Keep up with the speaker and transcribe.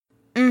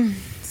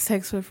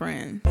Sex with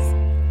Friends.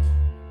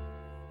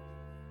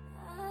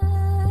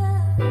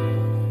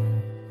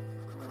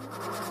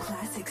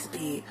 Classic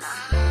Beats.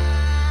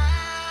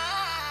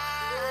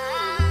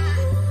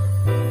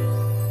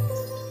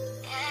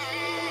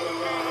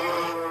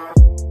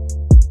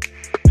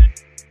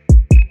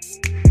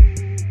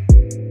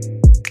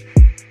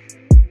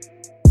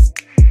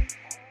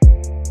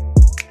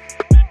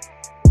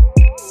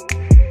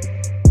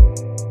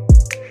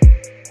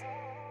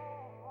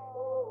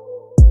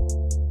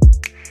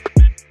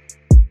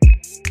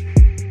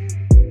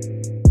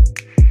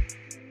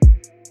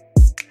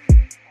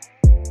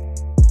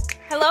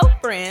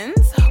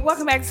 Friends,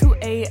 welcome back to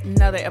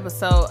another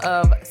episode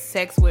of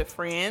Sex with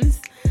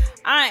Friends.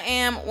 I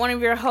am one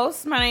of your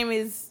hosts. My name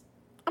is,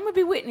 I'm gonna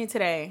be Whitney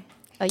today.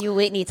 Are you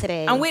Whitney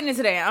today? I'm Whitney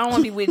today. I don't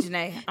want to be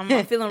Whitney.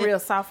 I'm feeling real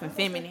soft and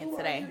feminine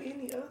today.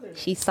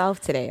 She's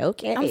soft today.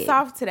 Okay. I'm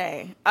soft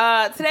today.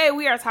 Today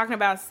we are talking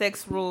about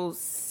Sex Rules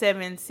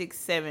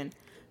 767.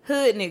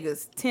 Hood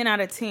niggas, 10 out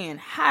of 10.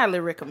 Highly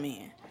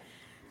recommend.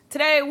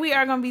 Today we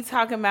are gonna be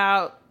talking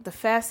about the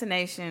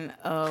fascination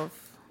of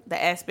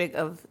the aspect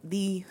of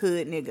the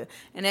hood nigga.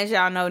 And as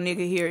y'all know,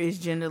 nigga here is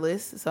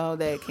genderless, so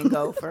that can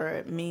go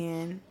for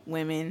men,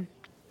 women,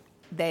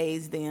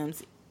 theys,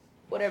 thems,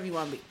 whatever you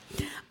want to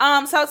be.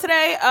 So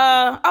today,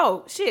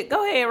 oh shit,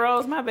 go ahead,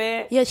 Rose, my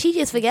bad. Yeah, she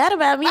just forgot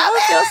about me.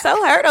 I feel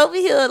so hurt over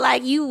here.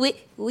 Like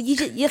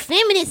your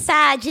feminine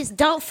side just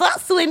don't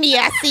fuss with me.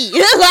 I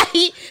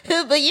see.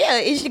 But yeah,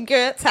 it's your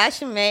girl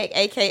Tasha Mack,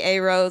 aka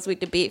Rose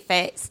with the big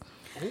facts.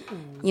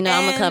 You know,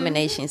 I'm a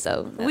combination,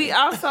 so. We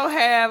also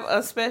have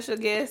a special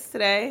guest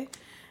today.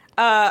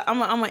 I'm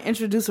gonna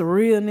introduce a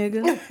real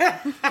nigga.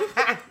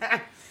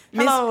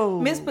 Hello.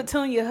 Miss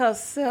Petunia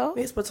herself.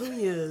 Miss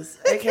Petunia's,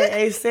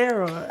 a.k.a.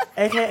 Sara,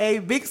 a.k.a.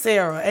 Big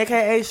Sara,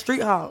 a.k.a.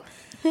 Street Hawk.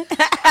 And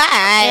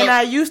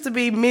I used to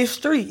be Miss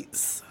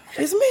Streets.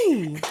 It's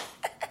me.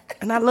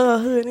 And I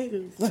love hood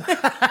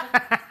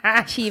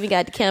niggas. She even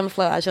got the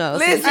camouflage on.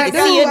 Listen, so you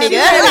can see a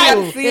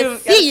nigga.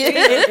 See you.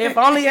 If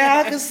only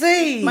I could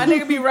see. My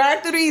nigga be right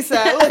through the east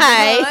side. Look,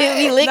 He'll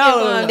be licking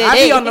on I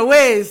be on the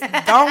west.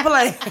 Don't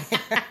play.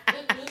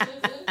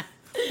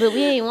 But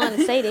we ain't want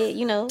to say that,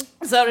 you know.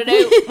 So today,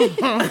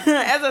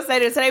 as I said,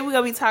 today we're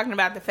going to be talking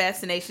about the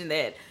fascination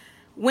that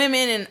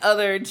women and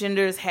other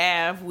genders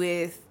have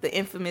with the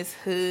infamous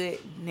hood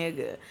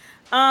nigga.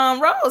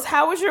 Rose,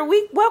 how was your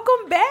week?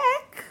 Welcome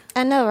back.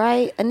 I know,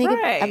 right? A nigga,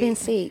 Right. I've been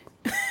sick.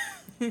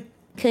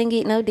 Couldn't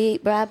get no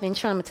dick, bro. I've been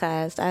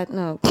traumatized. I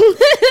know.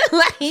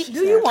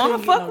 Do you want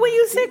to fuck when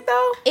you sick,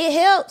 though? It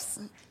helps.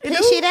 Push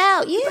do? it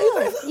out.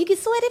 Yeah. You can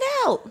sweat it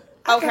out.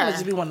 I kind of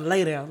just be wanting to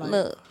lay down. Like,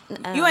 Look.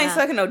 You ain't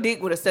sucking no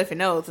dick with a stuffy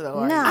nose, though,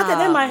 are you? No. I think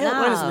that might help,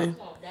 no. honestly.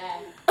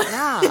 No.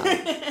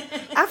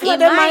 I feel like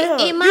that might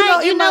help. It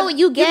might, you know,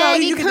 you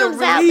gag, you it get to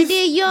comes out, but release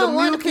then you don't the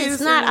want to put mucus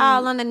snot and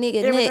all on the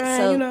nigga everything, neck.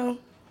 So you know.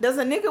 Does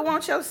a nigga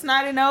want your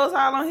snotty nose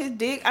all on his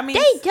dick? I mean,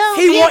 they don't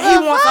He give a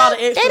wants fuck. all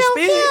the extra They don't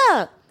spit.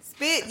 care.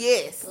 spit,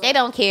 yes. They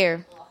don't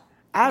care.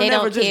 I've They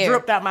never don't just care.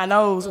 dripped out my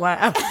nose. While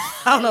I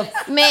don't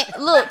know. Man,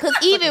 look, because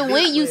even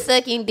when you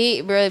sucking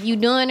dick, bro, if you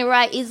doing it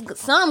right, it's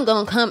some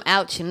gonna come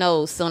out your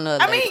nose sooner or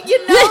later. I mean,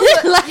 you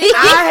know, Like,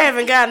 I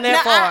haven't gotten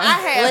that far. I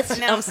have. Let's-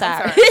 Now, I'm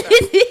sorry.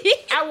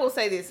 I will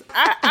say this.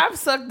 I've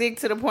sucked dick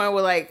to the point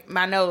where, like,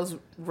 my nose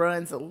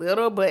runs a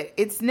little, but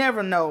it's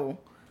never no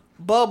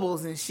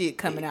bubbles and shit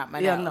coming out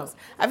my nose.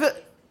 I feel...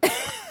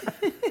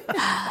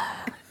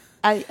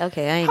 I ain't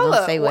Hold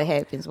gonna up. say what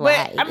happens. But,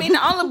 Why? I mean,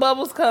 the only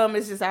bubbles come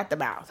is just out the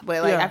mouth.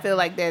 But, like, Yeah. I feel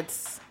like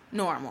that's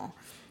normal.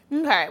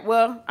 Okay,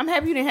 well, I'm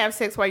happy you didn't have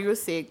sex while you were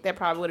sick. That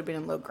probably would have been a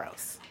little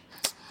gross.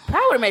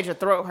 Probably would have made your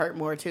throat hurt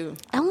more, too.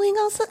 I ain't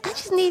gonna suck. I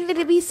just needed it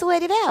to be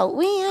sweated out.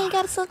 We ain't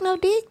gotta suck no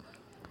dick.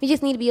 We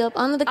just need to be up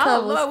under the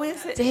covers Lord, we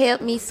said- to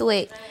help me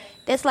sweat.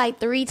 That's like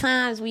 3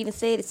 times we done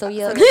said it. So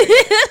yeah.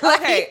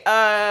 Okay,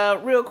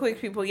 real quick,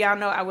 people. Y'all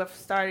know I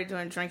started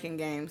doing drinking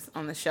games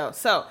on the show.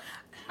 So,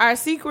 our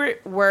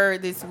secret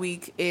word this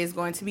week is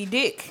going to be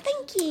dick.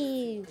 Thank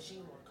you.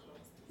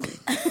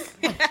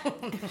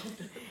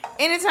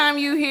 Anytime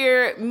you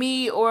hear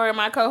me or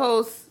my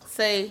co-host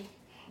say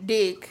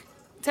dick,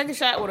 take a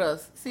shot with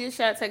us. See a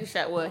shot, take a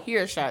shot. Well,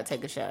 hear a shot,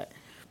 take a shot.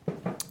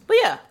 But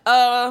yeah,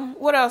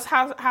 what else?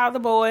 How the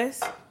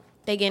boys?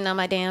 They getting on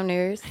my damn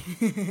nerves.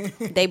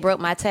 They broke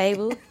my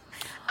table.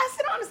 I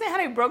still don't understand how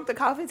they broke the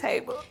coffee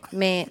table.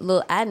 Man,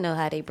 look, I know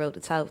how they broke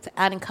the table.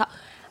 I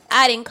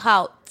didn't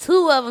caught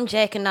 2 of them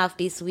jacking off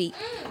this week.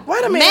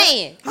 Wait a minute.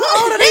 Man.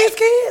 How old are these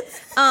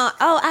kids?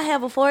 I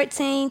have a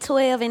 14,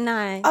 12, and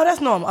 9. Oh, that's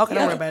normal. Okay,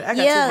 don't worry about it. I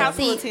got Yeah, High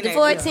school see, the teenager.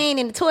 14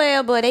 and the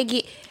 12, boy, they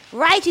get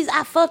righteous.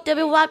 I fucked up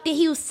and walked in.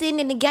 He was sitting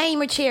in the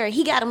gamer chair.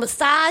 He got a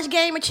massage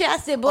gamer chair. I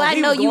said, boy, I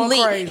he know was you going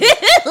lit. crazy.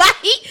 Like,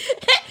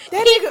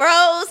 he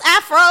froze.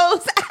 I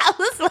froze. I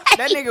was like,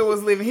 That nigga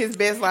was living his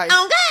best life.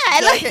 oh,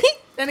 God. Like,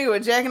 That nigga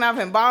was jacking off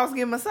and balls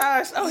getting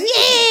massaged. Oh,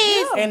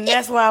 yes. And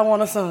that's why I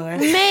want a son.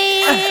 Man.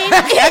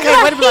 I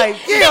can't wait to be like,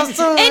 yeah,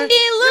 son. And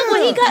then look,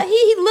 when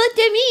he looked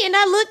at me and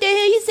I looked at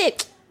him, he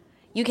said,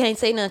 you can't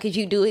say nothing because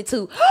you do it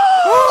too.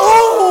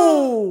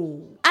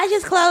 Oh. I I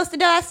just closed the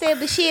door. I said,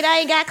 but shit, I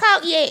ain't got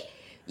caught yet.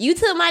 You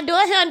took my door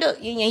handle.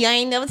 You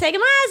ain't never taken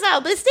mine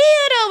out. But still,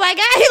 though, my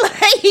guy,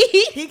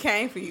 like... He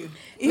came for you.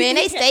 Man,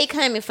 they stay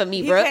coming for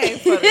me, He bro. came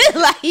for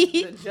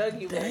the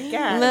juggy one.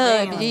 God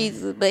Lord damn.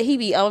 Jesus. But he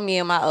be on me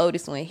and my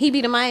oldest one. He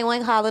be the main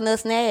one calling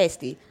us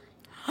nasty.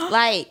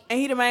 Like... And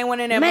he the main one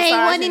in that main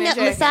massage. one in that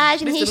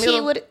massage and This his the shit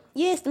middle? with it.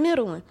 Yes, the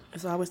middle one.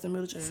 It's always the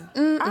middle child.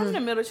 I'm the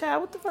middle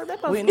child. What the fuck that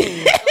supposed to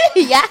mean?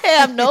 Whitney. Y'all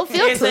have no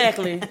filter.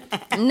 Exactly.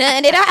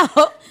 None at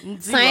all. Zero.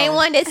 Same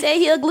one that said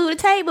he'll glue the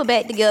table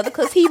back together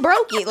because he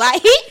broke it.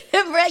 Like,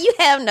 bro, you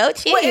have no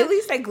chance. Well, at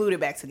least they glued it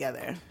back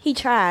together. He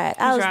tried.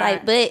 I was tried.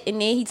 like, but, and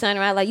then he turned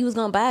around like, you was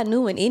going to buy a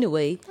new one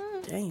anyway.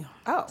 Damn.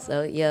 Oh.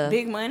 So, yeah.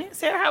 Big money.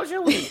 Sarah, how was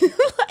your week?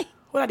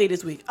 What I did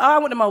this week? Oh, I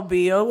went to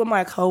Mobile with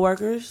my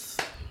coworkers.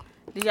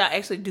 Did y'all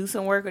actually do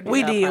some work? Or did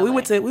We y'all did.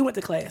 parlay? We went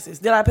to classes.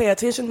 Did I pay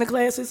attention to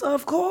classes?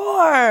 Of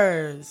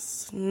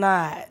course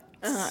not.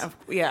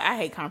 Yeah, I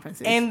hate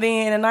conferences. And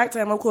then at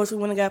nighttime, of course, we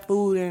went and got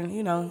food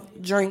and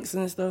drinks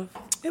and stuff.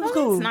 It was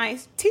cool. That's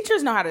nice.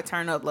 Teachers know how to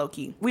turn up low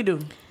key. We do.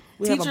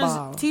 We have a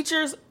ball.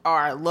 Teachers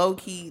are low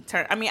key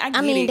turn. I mean, I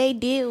get it. they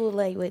deal with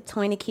like with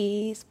 20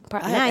 kids,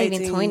 I had not 18.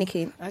 even 20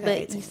 kids, I got but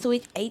 18. you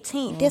switch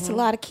 18. That's a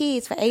lot of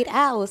kids for 8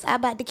 hours. I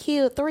about to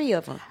kill 3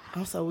 of them,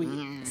 I'm so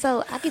weak.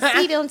 so I can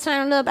see them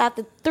turning up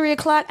after 3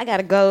 o'clock. I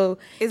gotta go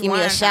It's give me wine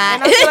a time. shot.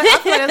 And I feel like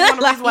that's one of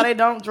the reasons why they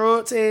don't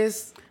drug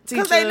test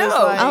teachers. they know.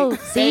 Like, Oh,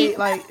 see?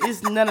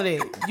 it's none of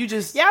that. You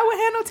just, Y'all would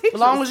have no teachers. as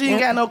long as you ain't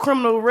got no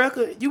criminal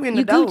record, you in the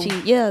You door.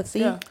 Gucci, yeah. See,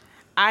 Yeah.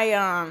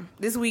 I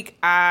this week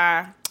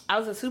I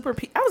was a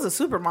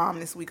super mom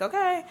this week.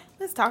 Okay,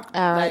 let's talk.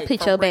 all right, like, put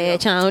for your real.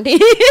 badge on.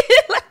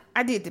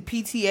 I did the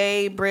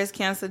PTA breast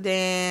cancer Put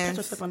dance.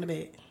 yourself on the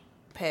bed.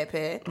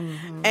 Pat.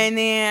 And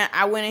then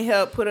I went and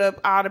helped put up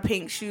all the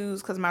pink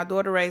shoes because my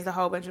daughter raised a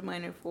whole bunch of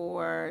money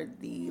for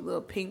the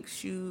little pink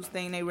shoes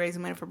thing. They raised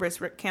money for breast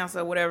cancer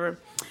or whatever.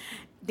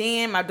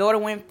 Then my daughter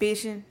went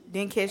fishing,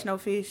 didn't catch no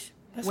fish.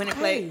 That's Went and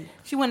okay. played.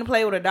 She went and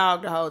played with a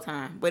dog the whole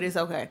time, but it's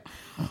okay.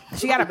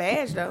 She got a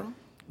badge though.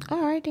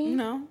 All right, then. You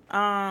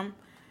know,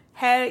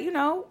 had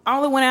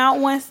only went out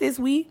once this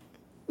week.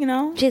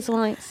 Just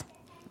once.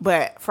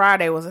 But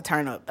Friday was a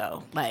turn up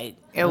though. Like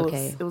it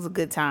Okay. was a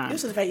good time.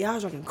 This is the fact y'all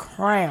drinking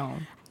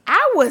Crown.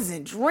 I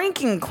wasn't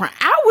drinking Crown.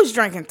 I was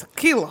drinking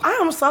tequila. I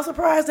am so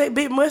surprised that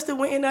Big Mustard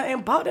went in there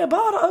and bought that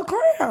bottle of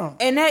Crown.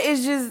 And that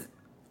is just,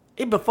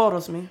 It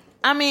befuddles me.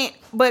 I mean,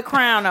 but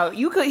Crown though,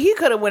 he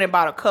could have went and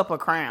bought a cup of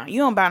Crown. You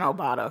don't buy no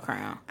bottle of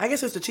Crown. I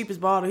guess it's the cheapest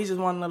bottle. He just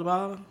wanted another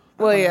bottle.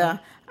 Well, yeah,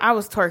 I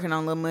was twerking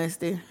on Lil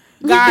Musty.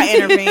 God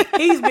intervened.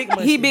 He's Big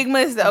Mustard. He Big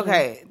Musty.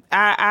 Okay, So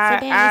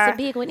that was a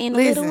big one and a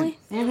little listen.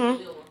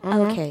 one?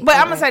 Okay. But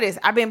I'm gonna say this: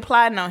 I've been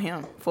plotting on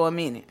him for a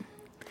minute,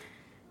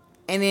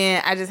 and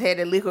then I just had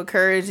the liquid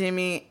courage in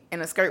me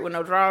and a skirt with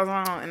no drawers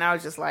on, and I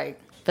was just like,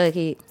 Fuck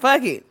it.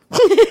 "Fuck it."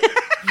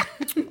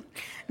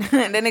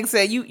 That nigga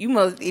said, "You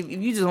must if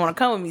you just want to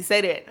come with me,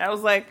 say that." I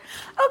was like,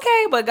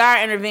 "Okay," but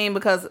God intervened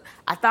because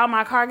I thought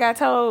my car got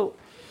towed,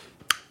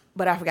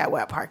 but I forgot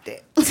where I parked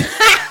it.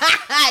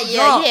 Yeah, you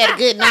had a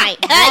good night.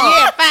 You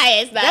had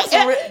fast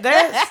night.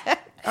 That's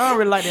I don't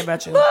really like that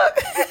about you. Look,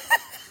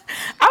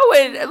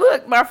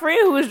 my friend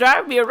who was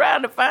driving me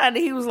around to find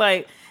it, he was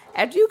like,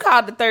 after you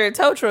called the third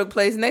tow truck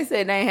place and they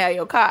said they ain't had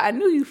your car, I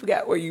knew you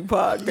forgot where you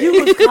parked it.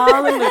 You was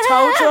calling the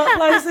tow truck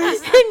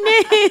places?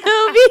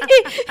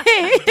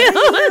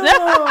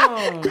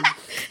 No.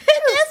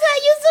 That's how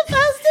you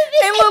supposed to be.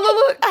 And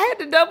look, I had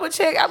to double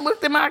check. I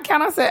looked at my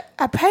account. I said,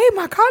 I paid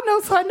my car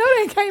note, so I know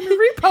they came and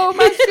repoed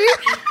my shit.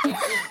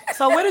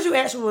 So where did you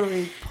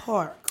actually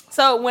park?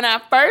 So when I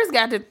first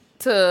got to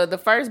the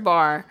first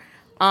bar,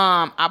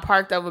 I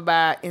parked over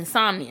by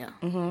Insomnia.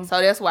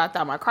 So that's where I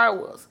thought my car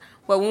was.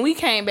 But when we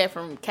came back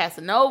from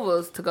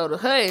Casanova's to go to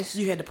Hush,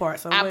 You had to park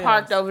somewhere I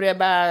parked else. over there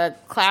by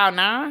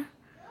Cloud9.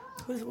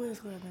 Where's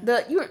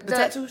that? The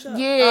tattoo shop?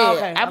 Yeah, Oh,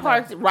 okay, I okay.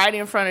 parked right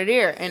in front of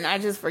there, and I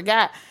just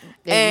forgot.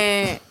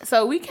 And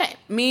so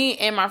me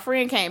and my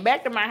friend came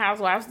back to my house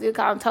while I was still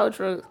calling tow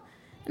trucks,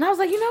 and I was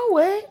like, you know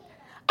what?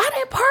 I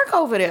didn't park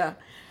over there,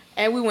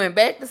 and we went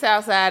back to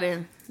Southside,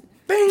 and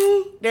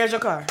Bing! There's your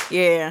car.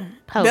 yeah,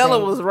 Oh, Bella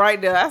baby. was right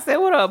there. I said,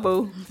 "What up,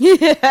 boo?" She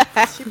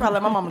probably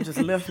like, my mama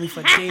just left me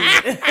for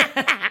dead.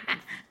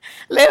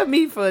 Left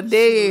me for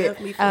dead.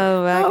 Left me for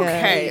Oh, my God.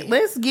 Okay,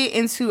 let's get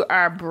into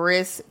our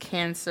breast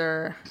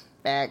cancer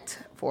fact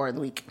for the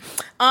week.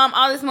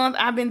 All this month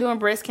I've been doing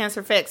breast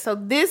cancer facts. So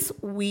this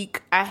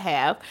week I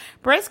have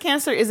breast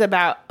cancer is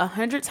about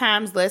 100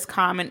 times less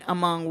common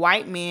among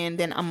white men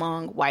than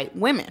among white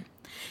women.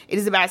 It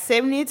is about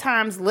 70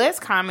 times less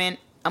common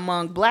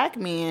among black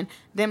men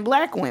than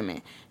black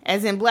women.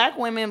 As in black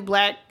women,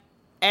 black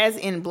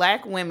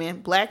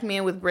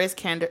men with breast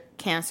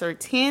cancer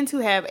tend to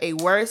have a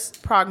worse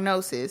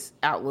prognosis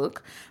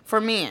outlook for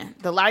men.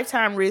 The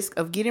lifetime risk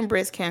of getting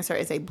breast cancer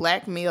as a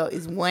black male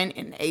is 1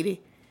 in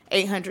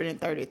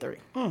 833.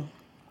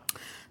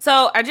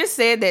 So I just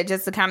said that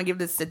just to kind of give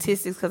the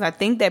statistics, because I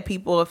think that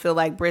people feel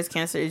like breast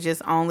cancer is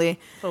just only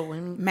For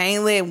women.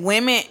 mainly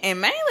women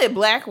and mainly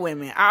black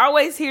women. I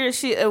always hear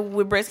shit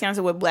with breast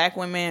cancer with black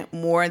women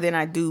more than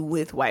I do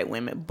with white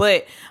women.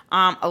 But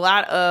a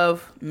lot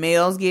of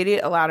males get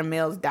it. A lot of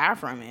males die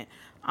from it,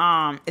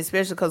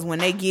 especially because when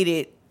they get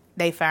it,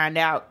 they find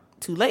out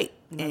too late.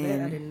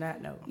 And I did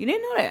not know. You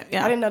didn't know that?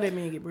 Yeah. I didn't know that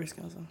men get breast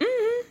cancer.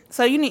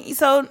 So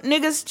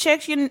niggas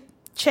check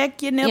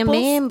your nipples. Your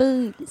man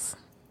boobs.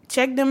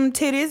 Check them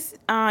titties.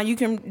 You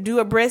can do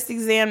a breast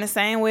exam the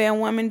same way a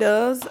woman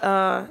does.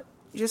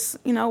 Just,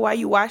 while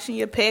you washing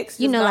your pecs.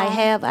 You know, like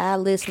half our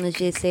listeners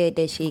just said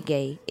that she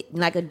gay.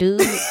 Like a dude,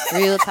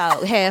 real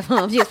talk. Half of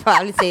them just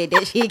probably said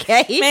that she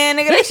gay. Man,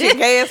 nigga, that shit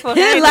gay as fuck.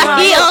 Like,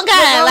 he on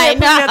God. Like,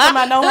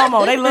 Nah. No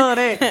homo. They love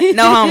that.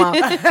 No homo.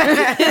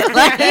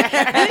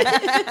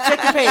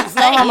 Check your pecs.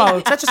 No homo.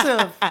 Touch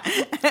yourself.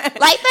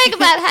 Like, think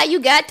about how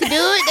you got to do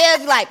it. They'll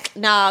be like,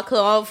 nah, cause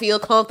I don't feel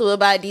comfortable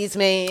about this,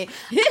 man.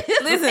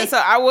 Listen, so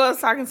I was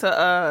talking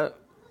to,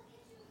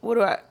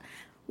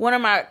 one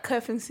of my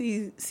cuffing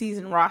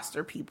season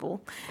roster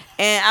people,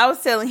 and I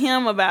was telling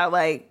him about,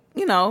 like,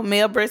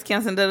 male breast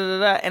cancer and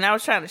da-da-da-da, and I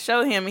was trying to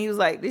show him, and he was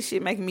like, this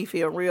shit making me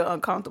feel real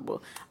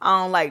uncomfortable. I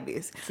don't like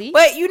this. See?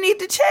 But you need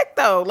to check,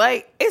 though.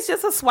 Like, it's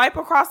just a swipe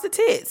across the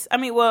tits. I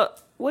mean, well,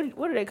 what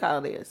do they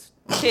call this?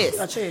 Chest.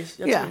 Your chest.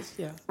 Your Yeah. chest.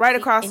 Yeah. Right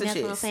across And the that's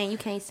what I'm chest. saying. You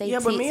can't say Yeah,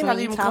 tits but men when not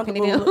you even talking to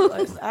them. comfortable.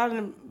 Like, I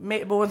done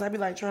met boys. I be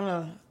like trying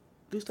to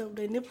do stuff with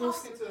their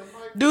nipples.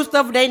 Do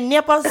stuff with their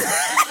nipples. And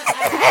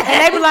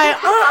they be like,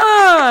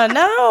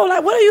 no.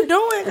 Like, what are you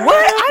doing, girl?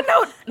 What? I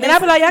know. And I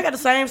be like, y'all got the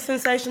same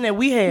sensation that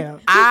we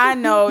have. I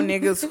know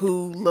niggas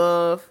who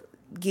love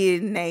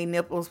getting their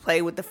nipples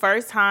played with. The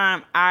first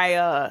time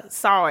I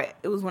saw it,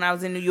 it was when I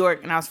was in New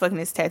York and I was fucking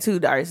this tattoo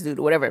artist dude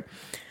or whatever.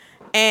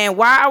 And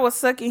while I was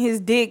sucking his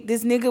dick,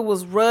 this nigga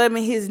was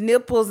rubbing his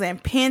nipples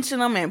and pinching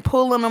them and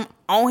pulling them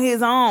on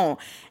his own.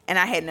 And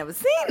I had never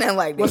seen nothing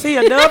like this. Was he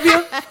a W?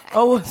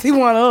 Or was he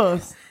one of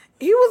us?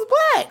 He was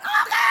black.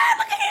 Oh God,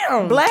 look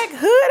at him. Black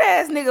hood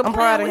ass nigga. I'm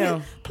proud of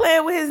him.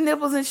 Playing with his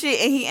nipples and shit.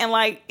 And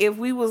like, if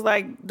we was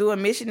like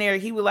doing missionary,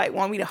 he would like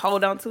want me to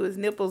hold on to his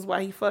nipples while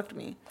he fucked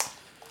me.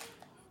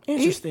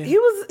 Interesting. He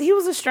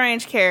was a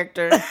strange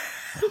character. Now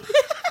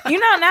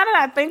that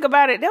I think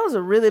about it, that was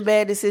a really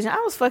bad decision. I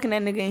was fucking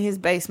that nigga in his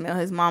basement,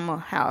 his mama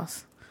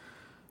house.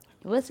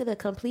 Was it a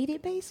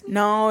completed basement?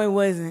 No, it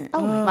wasn't.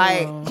 Oh.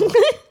 Like,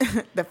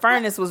 the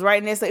furnace was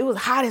right next to it. It was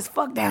hot as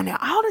fuck down there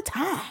all the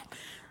time.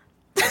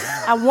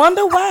 I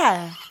wonder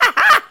why.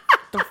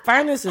 The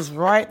furnace is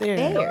right there.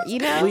 There, Whitney.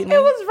 It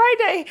was right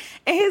there.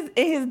 And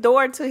his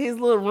door to his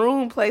little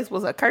room place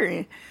was a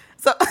curtain.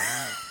 So,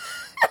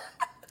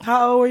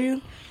 How old were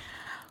you?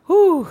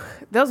 whew,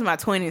 those were my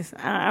 20s.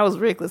 I was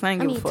reckless. I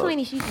ain't I give mean, a fuck.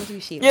 20s, you can do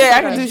shit. Yeah,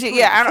 I can do shit.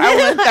 Yeah, I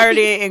wasn't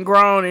 30 and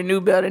grown and knew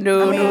better.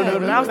 No.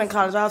 When I was in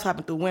college, I was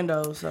hopping through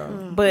windows.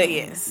 So, But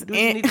yes. do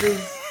you need to?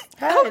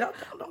 Hey, don't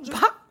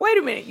Wait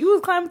a minute. You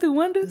was climbing through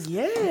windows?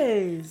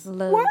 Yes.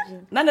 Love What?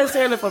 you. Not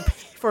necessarily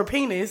for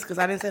penis, because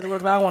I didn't say the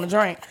word, but I want to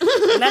drink.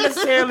 Not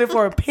necessarily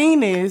for a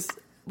penis,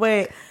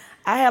 but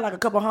I had like a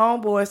couple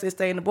homeboys that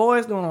stay in the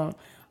boys' dorm.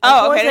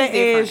 Oh, okay, At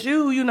that's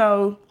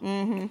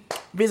ASU,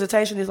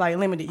 visitation is like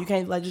limited. You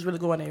can't like just really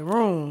go in their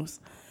rooms.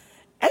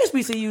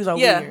 HBCUs are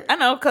Yeah, weird. I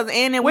know. Cause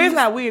Well, it's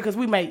not weird because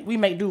we make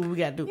do what we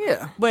gotta do.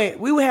 Yeah. But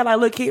we would have like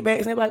little kickbacks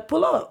and they be like,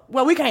 pull up.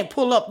 Well, we can't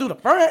pull up through the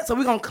front, so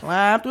we're gonna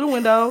climb through the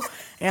window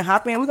and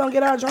hop in. We're gonna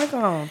get our drink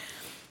on.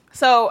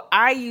 So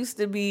I used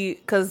to be,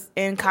 cause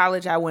in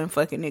college I wasn't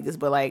fucking niggas,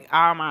 but like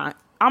all my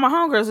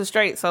homegirls are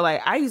straight. So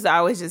like I used to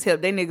always just help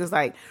they niggas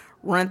like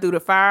run through the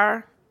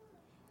fire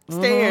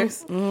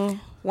stairs.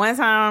 One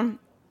time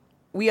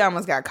we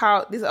almost got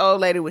caught. This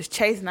old lady was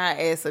chasing our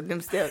ass up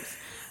them steps.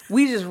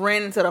 We just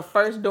ran into the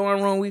first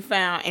dorm room we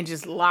found and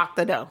just locked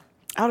the door.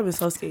 I would have been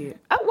so scared.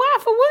 Why?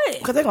 For what?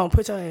 Because they're gonna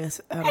put your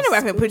ass out. Ain't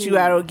nobody gonna put you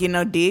out or get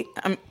no dick.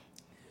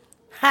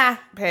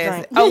 Ha! Pass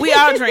Drink. it. Oh, we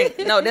all drink.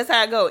 No, that's how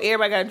I go.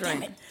 Everybody got to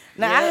drink.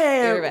 Now I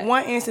had everybody.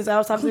 one instance I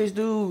was talking to this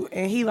dude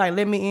and he like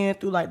let me in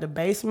through like the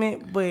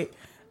basement, but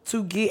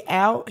to get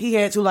out he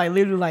had to like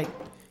literally like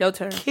Your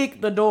turn. kick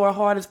the door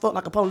hard as fuck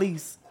like a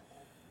police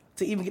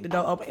to even get the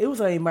door open. It was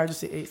an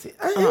emergency exit.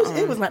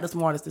 It was not the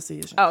smartest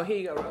decision. Oh, here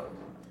you go, Rose.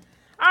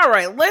 All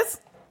right,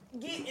 let's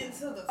get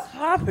into the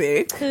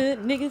topic. Hood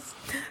niggas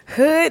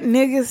Hood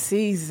nigga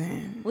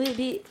season. with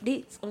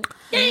dicks.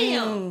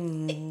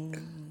 Damn.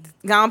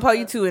 Gonna pull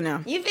you two in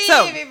now. You feel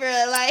So, me,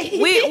 bro? Like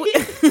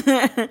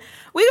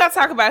we gonna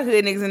talk about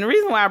hood niggas, and the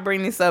reason why I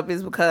bring this up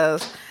is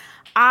because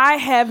I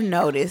have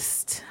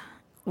noticed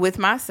with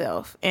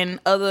myself and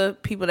other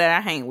people that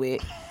I hang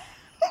with,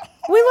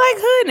 we like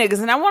hood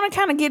niggas, and I want to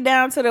kind of get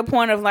down to the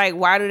point of like,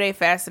 why do they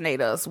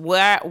fascinate us?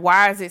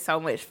 Why is it so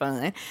much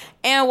fun,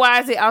 and why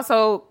is it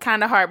also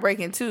kind of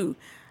heartbreaking too,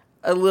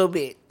 a little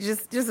bit,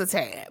 just a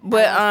tad.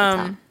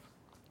 But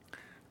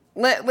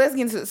let's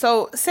get into it.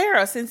 So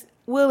Sarah, since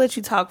we'll let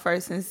you talk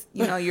first, since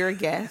you're a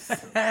guest.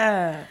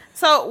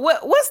 So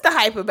what's the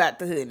hype about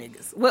the hood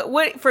niggas?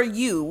 What for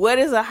you? What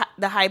is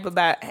the hype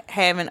about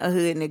having a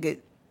hood nigga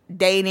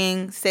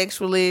dating,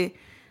 sexually,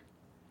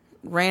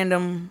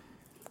 random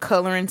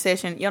coloring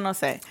session. You know what I'm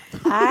saying?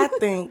 I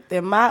think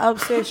that my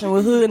obsession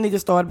with hood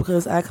niggas started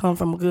because I come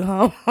from a good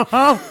home.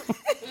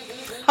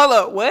 Hold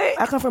up,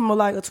 what? I come from a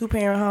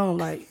 2-parent home.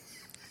 Like,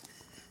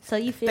 So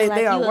you feel They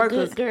like are you a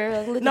workers. good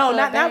girl? looking no, for a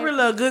not baby?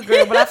 really a good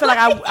girl, but I feel like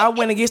I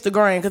went against the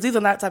grain because these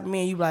are not the type of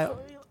men you be like,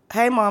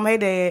 hey mom, hey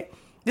dad,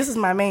 this is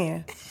my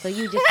man. So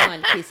you just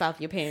wanted to piss off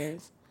your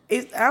parents?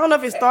 I don't know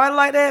if it started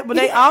like that, but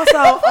they also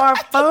are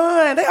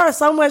fun. They are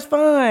so much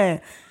fun,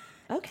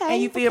 Okay.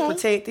 and you feel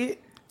protected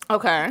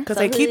Okay. because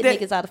So they keep hood that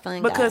niggas are the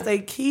fun because guys. they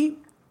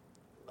keep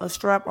a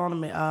strap on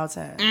them at all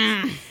times.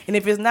 And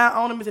if it's not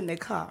on them, it's in their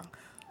car.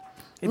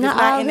 If Not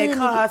it's not all in their hood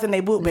car, it's in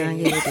their book Nah, bag.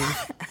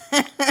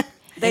 yeah,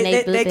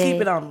 They book keep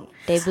bag. it on them.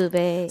 They boot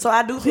bag. So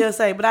I do feel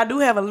safe, but I do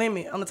have a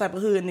limit on the type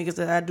of hood niggas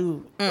that I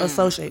do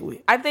associate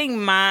with. I think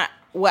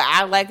what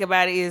I like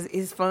about it is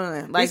it's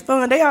fun. Like, It's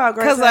fun. They are a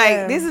great cause time.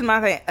 like this is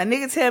my thing. A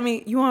nigga tell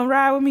me, you want to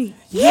ride with me?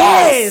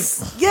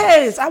 Yes.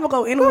 I will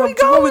go anywhere.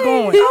 Where we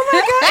going? Oh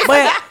my god!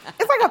 But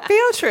It's like a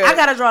field trip. I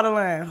gotta draw the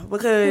line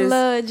because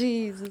Lord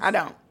Jesus. I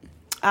don't.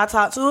 I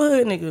talked to a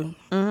hood nigga.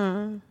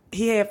 Mm-hmm.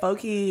 He had 4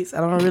 kids.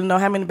 I don't really know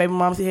how many baby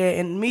moms he had,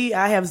 and me,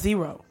 I have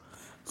 0.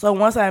 So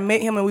once I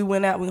met him and we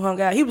went out, we hung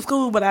out. He was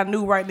cool, but I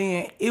knew right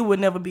then it would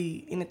never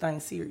be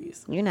anything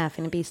serious. You're not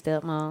finna be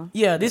stepmom.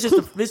 Yeah, this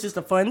just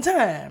a fun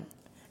time.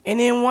 And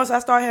then once I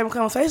started having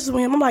conversations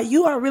with him, I'm like,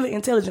 you are really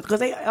intelligent because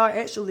they are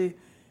actually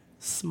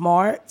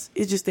smart.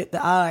 It's just that the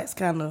odds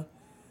kind of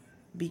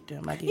beat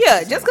them. I guess.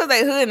 Yeah, just because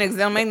they hood niggas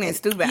don't make me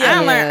stupid.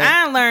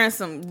 Yeah. I learned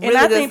some really And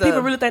I good think people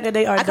stuff. really think that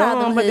they are I call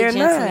dumb, them but hood they're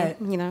gentlemen,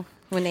 not. you know,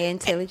 when they're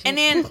intelligent.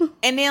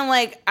 and then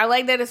like I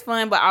like that it's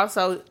fun, but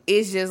also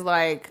it's just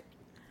like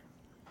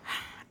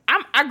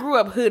I grew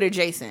up hood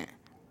adjacent.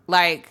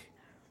 Like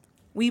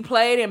we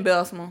played in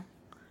Belsma,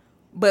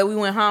 but we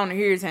went home to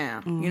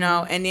Heartown, you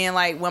know. And then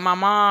like when my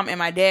mom and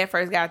my dad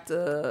first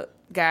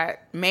got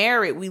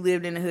married, we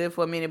lived in the hood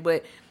for a minute,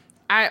 but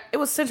it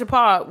was Central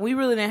Park. We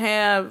really didn't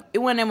have, it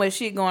wasn't that much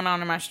shit going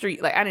on in my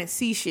street. Like I didn't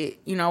see shit,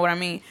 you know what I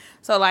mean?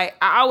 So like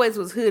I always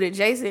was hood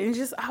adjacent and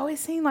just always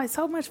seemed like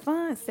so much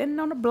fun sitting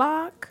on the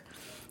block,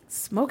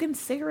 smoking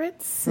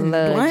cigarettes and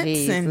Lord blunts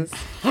Jesus.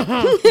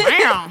 and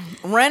bam,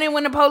 running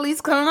when the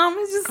police come.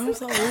 It's just I'm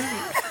so weird.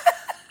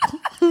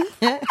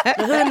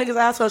 The hood niggas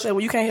I associate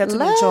with, you can't have too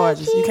many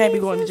charges. You can't be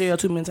going to jail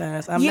too many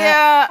times.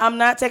 I'm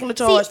not taking the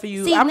charge for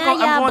you. See, I'm now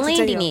y'all going to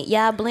blending jail. it.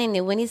 Y'all blending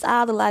it. When it's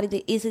all a lot of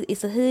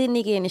it's a hood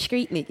nigga and a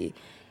street nigga.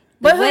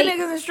 But The hood way-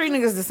 niggas and street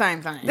niggas the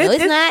same thing. No,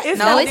 it's not. No,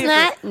 not it's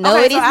not. different. No,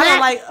 Okay, it so is I don't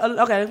not.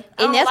 like, okay.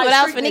 And that's what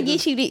I was finna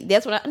get you.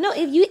 That's what I no.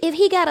 If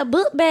he got a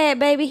book bag,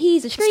 baby,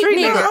 he's a street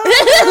nigga.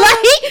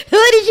 Like, who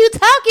is you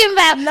talking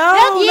about? No,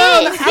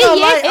 I don't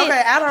like.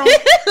 Okay, I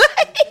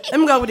don't. Let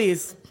me go with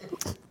this.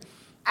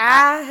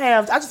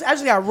 I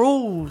just got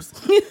rules.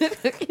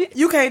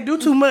 You can't do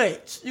too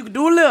much. You can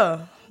do a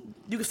little.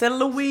 You can sell a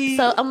little weed.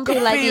 So I'm gonna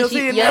be like this.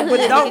 Your hood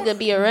nigga could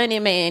be a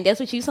running man. That's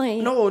what you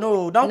saying? No,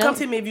 don't No. come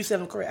to me if you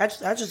selling crack.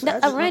 I just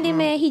A running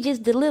man, he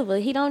just deliver.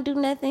 He don't do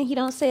nothing. He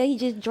don't sell. He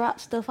just drop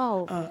stuff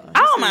off. I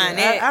don't mind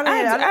that.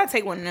 I I'll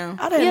take one now.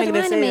 I done Yeah, had nigga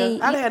that running man.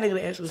 sell. I done had nigga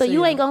that actually So you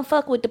sell. ain't gonna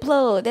fuck with the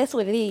plug. That's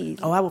what it is.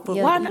 Oh, I will fuck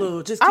Yeah. with the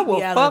plug. Just I keep will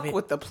me out fuck of it.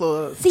 with the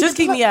plug. See, Just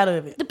the keep me out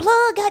of it. The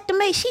plug got to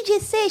make. She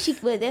just said she.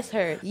 Well, that's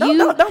her.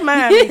 Don't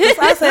mind me. 'Cause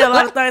I say a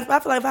lot of things. But I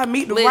feel like if I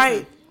meet the Listen.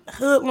 right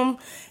hoodlum,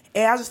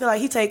 and I just feel like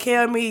he take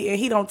care of me and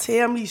he don't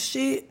tell me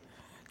shit,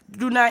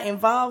 do not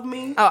involve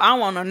me. Oh, I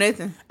don't want no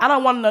nothing. I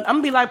don't want to. I'm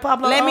gonna be like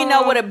Pablo. Let me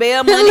know what a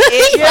bail money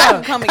is. Yeah. I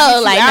can come and get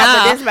you like, out,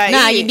 but that's about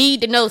nah, it. you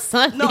need to know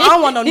something. No, I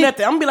don't want no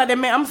nothing. I'm gonna be like that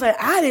man. I'm saying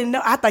I didn't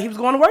know. I thought he was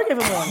going to work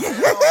every morning.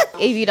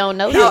 If you don't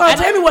know, He gonna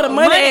tell me where the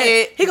money Money at.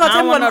 at. He gonna I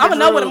tell me don't what want I'm gonna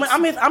know no what the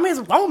money. I'm his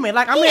woman.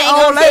 Like I'm he his ain't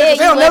old gonna lady. They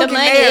tell you don't where never the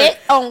get money married. at.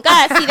 Oh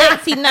God, see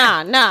that? See,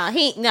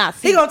 nah,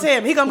 He gonna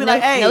tell me. He gonna be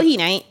like, hey. no, he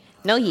ain't.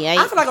 No, he ain't.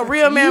 I feel like a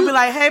real man be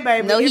like, hey,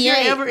 baby, No, if he you're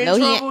ain't. ever in No,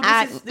 he trouble,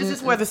 ain't. this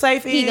is where the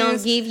safe is. He gonna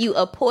give you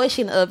a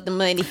portion of the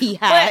money he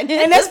had.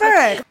 And that's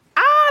fine.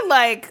 I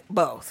like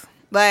both.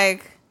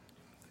 Like,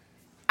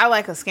 I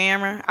like a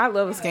scammer. I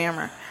love a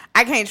scammer.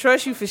 I can't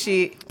trust you for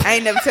shit. I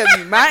ain't never telling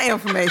you my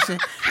information.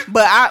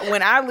 But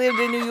when I lived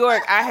in New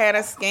York, I had a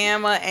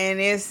scammer, and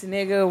this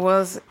nigga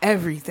was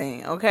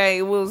everything. Okay,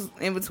 it was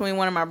in between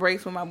one of my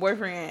breaks with my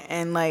boyfriend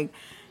and like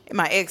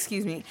my ex,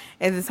 excuse me,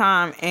 at the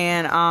time.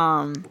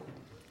 And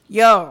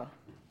yo,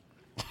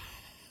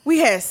 we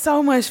had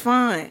so much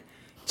fun.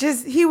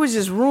 He was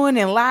just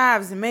ruining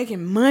lives and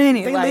making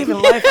money. They like,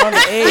 living life on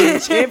the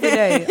edge every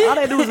day. All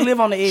they do is live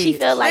on the edge. She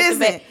felt like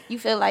Listen. you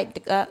feel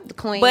like the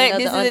queen But of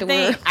this the is the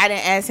underworld. thing. I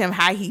didn't ask him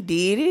how he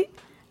did it.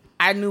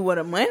 I knew what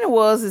the money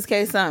was in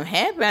case something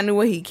happened. I knew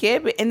where he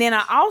kept it. And then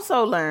I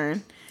also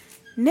learned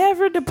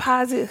never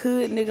deposit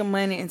hood nigga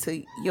money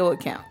into your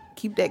account.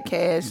 Keep that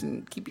cash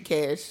and keep it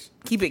cash.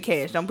 Keep it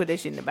cash. Don't put that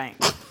shit in the bank.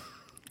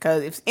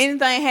 Because if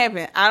anything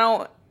happened,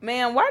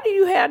 man, why do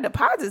you have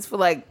deposits for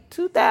like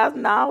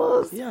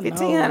 $2,000, Yeah,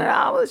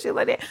 $1,500, shit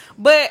like that?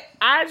 But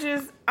I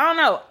don't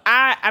know.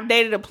 I've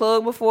dated a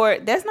plug before.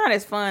 That's not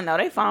as fun though.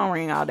 They phone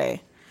ring all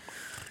day.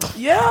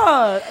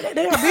 Yeah,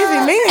 they are busy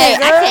men, Hey,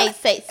 girl. I can't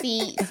say.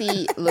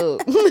 See,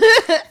 look.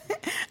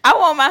 I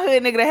want my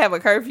hood nigga to have a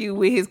curfew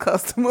with his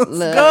customers.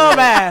 Look. Go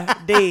by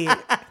dead.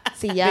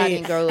 See, y'all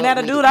didn't grow up. Now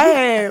the with dude it. I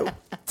had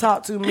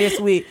talked to mess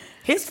with,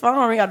 his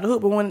phone ring out the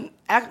hook, but when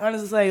I can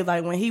honestly say,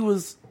 like when he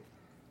was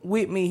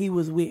with me, he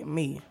was with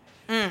me.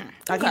 He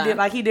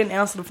didn't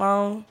answer the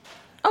phone.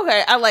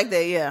 Okay, I like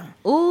that. Yeah.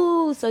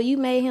 Ooh, so you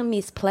made him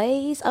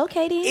misplace?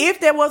 Okay then. If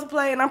there was a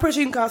play, and I'm pretty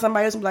sure you can call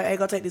somebody else and be like, "Hey,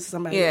 go take this to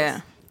somebody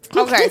else."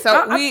 Yeah. Okay,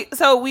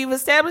 so we've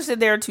established that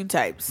there are two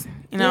types.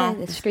 You know,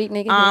 yeah, the street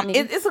nigga. hood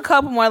nigga. it's a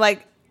couple more.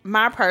 Like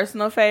my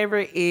personal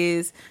favorite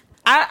is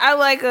I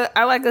like a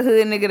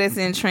hood nigga that's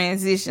in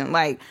transition.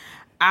 Like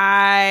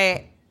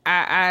I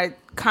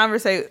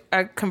converse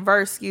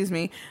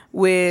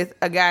with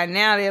a guy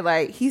now that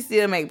like he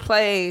still make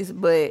plays,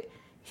 but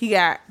he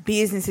got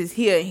businesses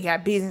here and he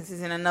got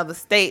businesses in another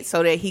state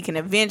so that he can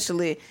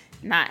eventually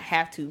not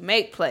have to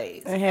make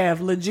plays and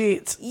have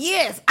legit.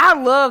 Yes, I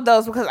love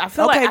those because I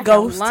feel like I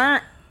Ghost. can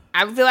learn.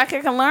 I feel like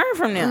I can learn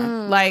from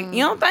them. Like, you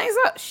don't think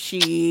so?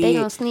 Shit. They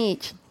gonna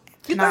snitch.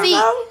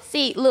 No.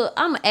 See, look,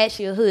 I'm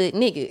actually a hood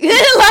nigga.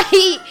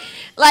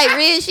 like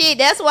real shit.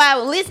 That's why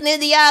I'm listening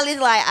to y'all. It's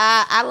like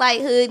I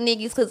like hood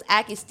niggas because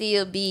I can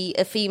still be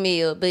a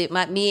female, but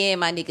me and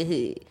my nigga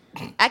hood.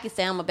 I can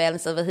say I'm a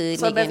balance of a hood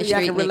So nigga and a basically,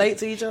 street y'all can nigga. relate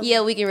to each other.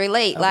 Yeah, we can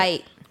relate. Okay.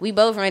 Like we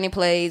both running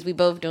plays, we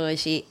both doing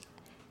shit.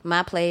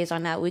 My plays are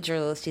not with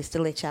drugs, just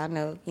to let y'all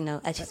know. You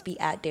know, I just be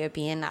out there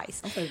being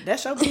nice. Okay,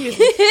 that's your business.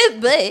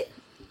 But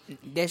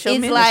That's your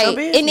it's business. like, your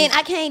business. and then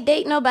I can't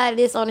date nobody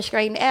that's on the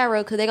straight and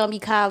arrow because they're gonna be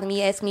calling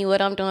me, asking me what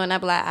I'm doing. I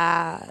be like,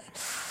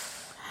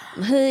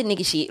 hood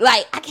nigga shit.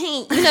 Like I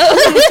can't, you know.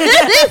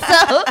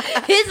 So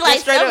it's like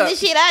some of the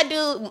shit I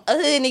do, a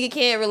hood nigga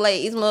can't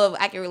relate. It's more of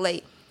I can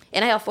relate.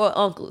 And I have 4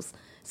 uncles,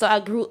 so I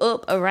grew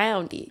up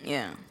around it.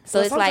 Yeah. So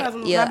it's like,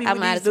 sometimes when yeah, I be I'm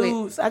with out these of switch.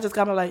 dudes, I just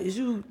kind of like,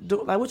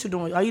 what you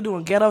doing? Are you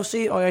doing ghetto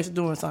shit or are you actually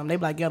doing something? They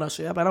be like ghetto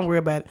shit. I'm like, don't worry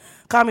about it.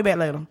 Call me back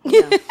later.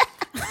 Yeah.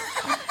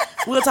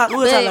 We'll talk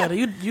later.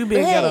 You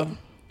being ghetto.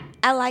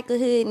 I like a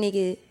hood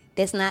nigga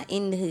that's not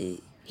in the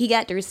hood. He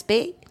got the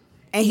respect.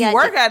 And he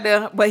work out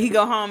there, but he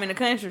go home in the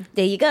country.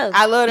 There you go.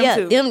 I love them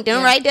too. Them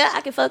Yeah. right there, I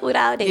can fuck with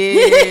all day.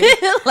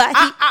 Yeah. Like,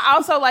 I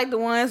also like the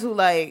ones who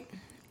like,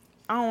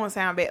 I don't want to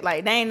sound bad.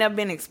 Like, they ain't never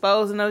been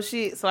exposed to no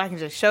shit, so I can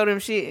just show them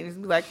shit and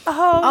just be like,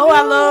 oh,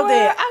 I love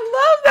that. I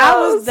I love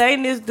those. was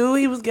dating this dude.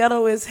 He was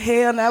ghetto as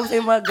hell, and I was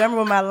in Montgomery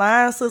with my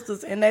line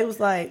sisters, and they was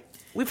like,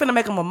 we finna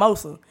make a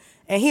mimosa.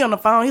 And he on the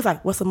phone, he's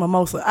like, what's a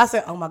mimosa? I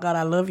said, oh my God,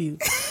 I love you.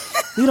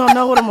 You don't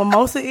know what a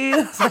mimosa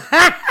is? He's like,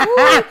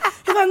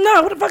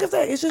 no, what the fuck is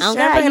that? It's just oh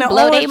God, champagne you and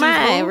blow orange their juice,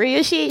 mind. boo.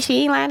 Real shit.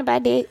 She ain't lying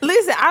about that.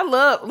 Listen, I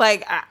love,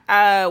 like,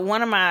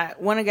 one of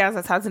the guys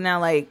I talk to now,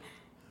 like,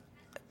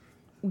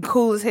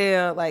 cool as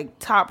hell, like,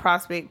 top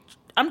prospect.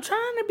 I'm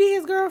trying to be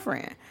his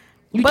girlfriend.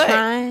 You But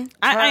trying?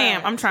 I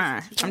am. I'm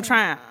trying.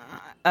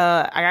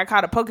 I got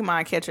caught a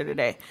Pokemon catcher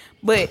today.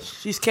 But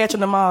She's catching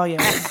them all,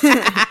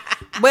 yeah.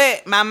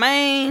 but my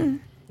main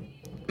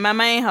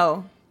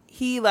hoe,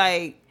 he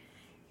like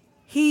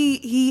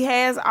he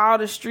has all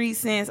the street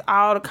sense,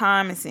 all the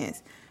common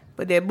sense.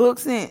 But that book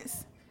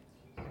sense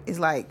is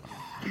like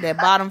that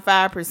bottom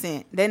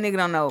 5%. That nigga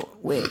don't know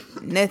what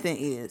nothing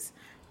is.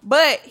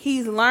 But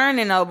he's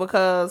learning though,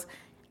 because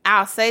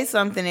I'll say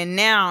something and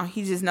now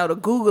he just know to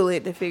Google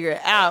it to figure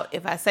it out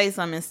if I say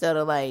something instead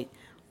of like,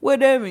 what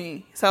that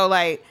mean? So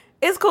like,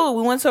 it's cool.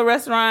 We went to a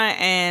restaurant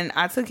and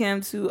I took him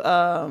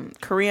to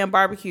Korean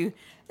barbecue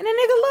and the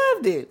nigga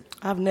loved it.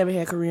 I've never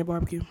had Korean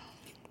barbecue.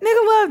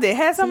 Nigga loved it.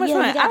 Had so much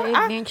fun. You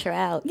gotta venture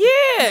out.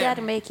 Yeah. You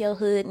gotta make your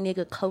hood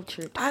nigga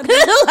cultured. I do.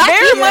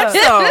 Very much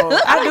so.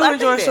 I do like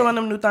enjoy that. showing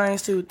them new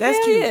things too. That's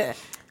Hell cute. yeah.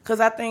 Cause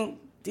I think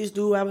this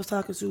dude I was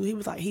talking to, he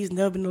was like, he's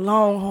never been to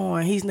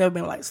Longhorn. He's never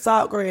been like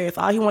Saltgrass.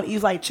 All he want to eat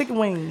is like chicken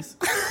wings.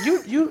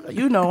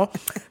 You know him.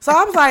 So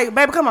I was like,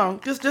 baby, come on,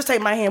 just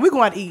take my hand. We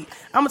going to eat.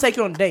 I'm gonna take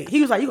you on a date. He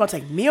was like, you gonna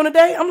take me on a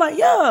date? I'm like,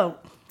 yeah,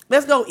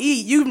 let's go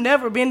eat. You've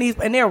never been these,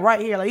 and they're right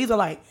here. Like these are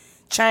like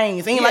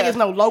chains. Ain't like it's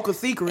no local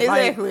secret.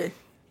 Exactly. Like,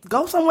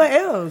 go somewhere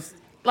else.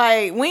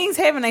 Like, Wings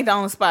Heaven ain't the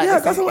only spot. Yeah,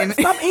 go somewhere.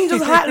 Stop eating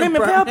just hot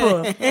lemon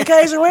pepper and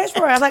Cajun ranch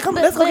fries. Like, come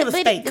on, let's go get a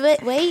steak.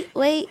 But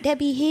wait, that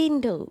be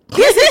hidden though.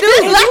 Yes,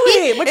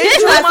 you do. But It's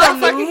you my try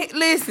something new. motherfucking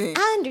Listen,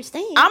 I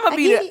understand.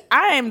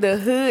 I am the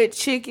hood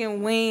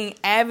chicken wing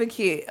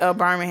advocate of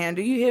Birmingham.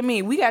 Do you hear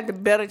me? We got the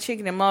better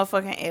chicken in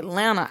motherfucking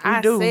Atlanta. I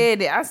do.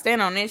 said it. I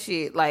stand on that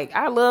shit. Like,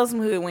 I love some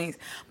hood wings.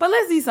 But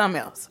let's eat something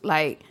else.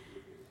 Like,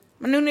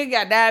 my new nigga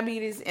got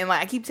diabetes, and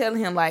like I keep telling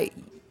him, like,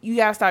 you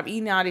gotta stop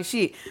eating all this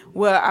shit.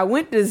 Well, I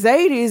went to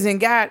Zadie's and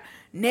got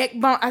neck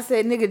bone. I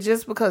said, nigga,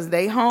 just because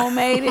they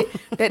homemade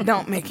it, that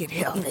don't make it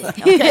healthy.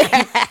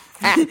 Okay?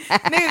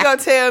 Nigga go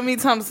tell me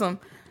something.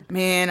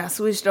 Man, I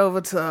switched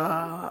over to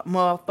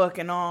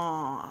motherfucking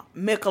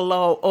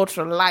Michelob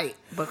Ultra Light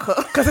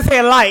because it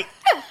said light.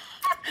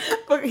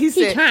 but he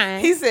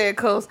trying. said,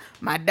 cause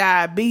my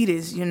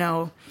diabetes, you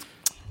know,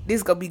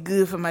 this gonna be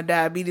good for my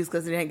diabetes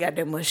because it ain't got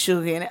that much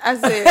sugar in it. I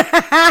said,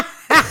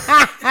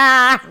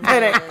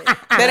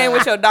 That ain't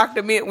what your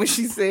doctor meant when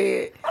she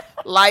said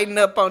lighten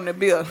up on the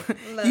bill.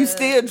 You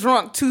still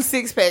drunk 2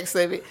 6-packs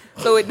of it,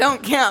 so it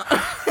don't count.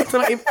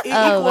 So it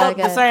equal up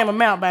the same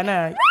amount by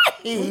now.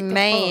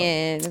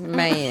 Man. They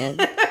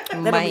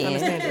don't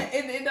understand that.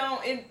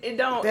 It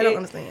don't. They don't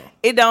understand.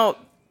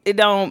 It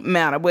don't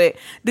matter. But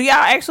do y'all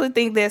actually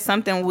think that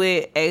something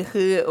with a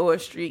hood or a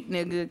street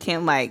nigga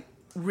can like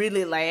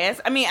really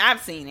last? I mean,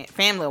 I've seen it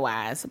family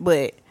wise,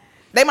 but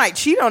they might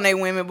cheat on their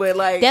women. But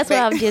like That's what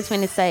I was just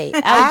finna say.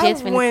 I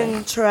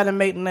wouldn't try to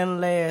make nothing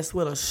last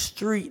with a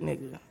street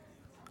nigga.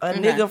 A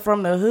nigga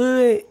from the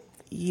hood,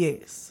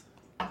 yes.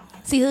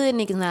 See, hood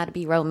niggas know how to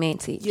be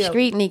romantic. Yeah.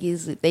 Street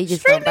niggas, they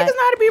just street niggas know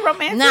how to be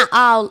romantic. Not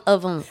all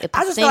of them.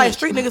 I just feel like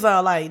street niggas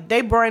are like,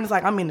 they brain is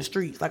like, I'm in the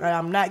streets. Like,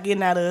 I'm not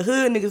getting out of the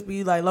hood. Niggas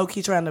be like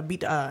low-key trying to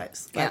beat the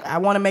odds. Like, I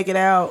want to make it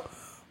out,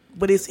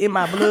 but it's in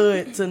my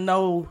blood to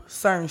know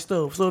certain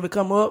stuff. So if it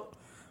come up,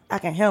 I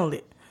can handle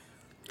it.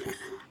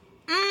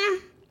 I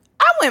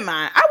wouldn't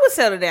mind. I would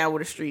settle down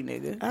with a street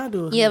nigga. I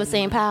do. You ever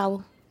seen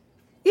Power?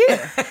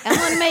 Yeah. I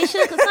want to make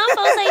sure, because some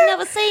folks ain't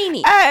never seen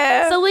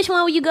it. So which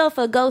one would you go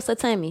for, Ghost or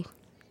Tommy?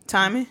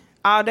 Tommy,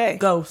 all day.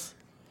 Ghost.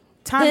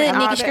 Tommy, Hood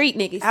all nigga, day. street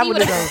nigga. I would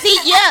do Ghost. See,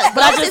 yeah.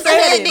 But I just said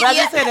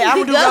it. I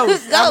would do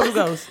Ghost. I would do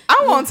Ghost.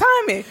 I want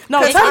Tommy.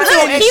 No, 'Cause Tommy he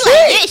don't ain't She shit.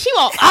 like, yeah, she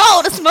want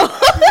all the smoke.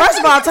 First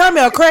of all, Tommy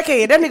a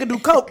crackhead. That nigga do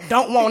coke.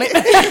 Don't want it.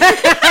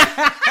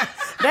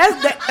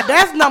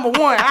 That's number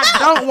one. I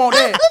don't want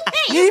that.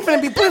 You ain't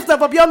finna be putting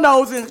stuff up your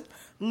nose and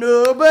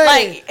no, but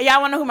Like, y'all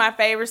wanna know who my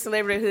favorite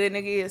celebrity hood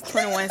nigga is?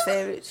 21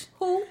 Savage.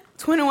 Who?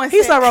 21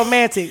 he's so Savage.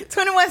 romantic.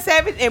 21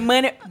 Savage and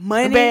Money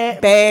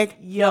Bag- Bag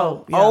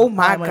Yo. Yeah. Oh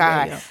my Money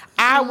God. Bag, yo.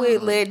 I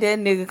would let that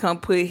nigga come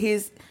put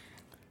his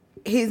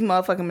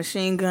motherfucking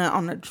machine gun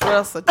on the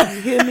dresser. Do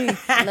you hear me?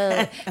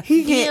 Love.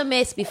 He can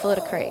DMX before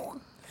the crack.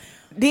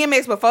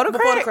 DMX before the Before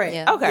crack? the crack.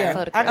 Yeah. Okay.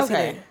 Before the I can crack. see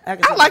Okay. that. I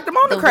can see I liked him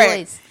on the The crack.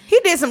 voice. He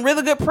did some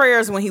really good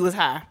prayers when he was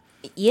high.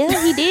 Yeah,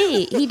 he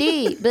did. He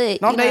did.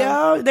 But Don't they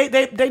all? They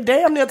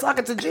damn near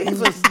talking to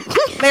Jesus.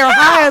 They're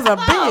high as a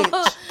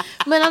bitch.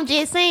 But I'm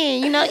just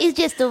saying, it's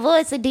just the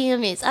voice of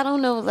DMX. I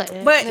don't know, like,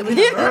 But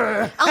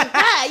oh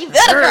God, you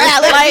better cry.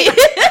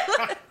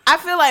 like, I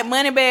feel like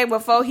Moneybag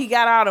before he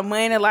got all the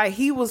money, like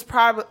he was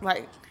probably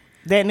like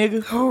That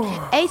nigga.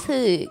 Ace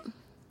Hood.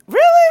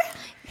 really.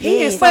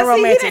 He is But so see,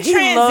 romantic.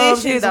 didn't He loves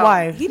transition, his though.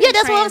 wife. He Yeah, didn't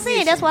that's what I'm saying.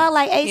 transition. That's why I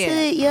like Ace Yeah.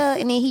 Hood. Yeah,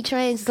 and then he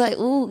trans like,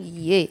 ooh,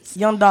 yes,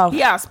 Young Dolph.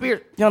 Yeah,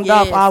 spirit. Young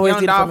Yes, Dolph always Young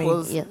did it for Dolph me.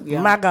 was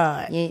Yeah. My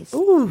God. yes.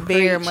 Ooh,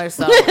 very preach. much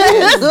so.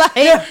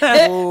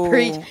 Like, Ooh.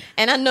 preach.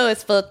 And I know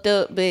it's fucked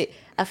up, but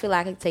I feel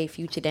like I can take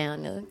Future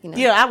down there.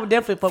 Yeah, I would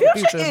definitely fuck with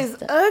Future Future.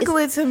 is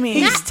ugly to me.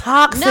 He's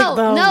toxic No,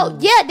 though. no,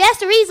 yeah, that's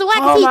the reason why.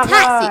 Oh Cause my he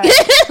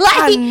toxic. like,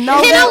 I know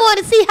and that. I want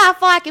to see how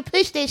far I can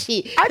push that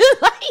shit.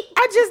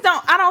 I just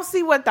don't. I don't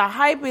see what the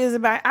hype is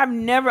about. I've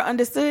never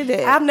understood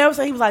that. I've never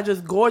said he was like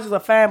just gorgeous or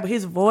fine, but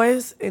his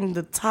voice and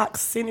the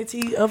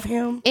toxicity of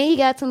him. And he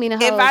got too many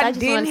hoes. if I just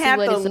didn't want to see have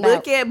what to it's look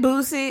about. at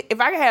Boosie, if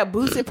I could have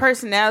Boosie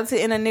personality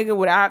in a nigga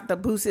without the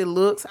Boosie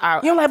looks,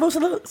 You don't like Boosie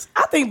looks?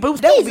 I think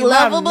Boosie that would He's be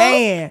lovable. my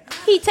man.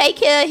 He take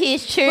care of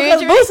his Because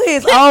children. Boosie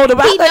is older,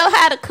 but He I think know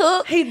how to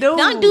cook. He do.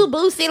 Don't do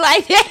Boosie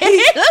like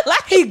that.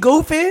 like, he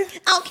goofy.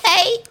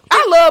 okay,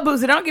 I love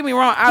Boosie. Don't get me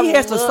wrong. I He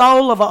has the love-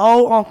 soul of an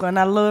old uncle, and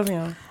I love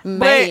him.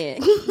 man.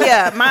 But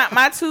yeah,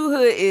 my two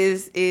hood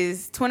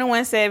is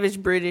 21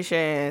 Savage British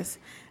ass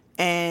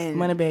and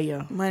Moneybag,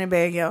 yo.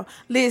 Moneybag, yo.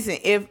 Listen,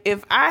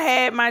 if I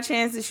had my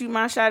chance to shoot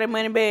my shot at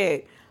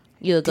Moneybag,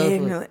 You'll go for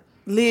definitely. it.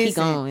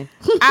 Listen, going.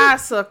 I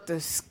suck the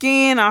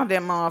skin off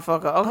that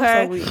motherfucker.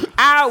 Okay, I'm so weak.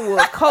 I will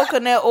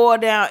coconut oil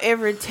down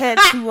every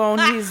tattoo on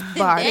his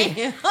body.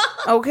 Damn.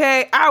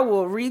 Okay, I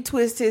will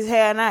retwist his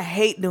hair, and I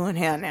hate doing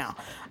hair now.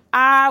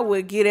 I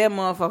would get that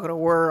motherfucker the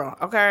world.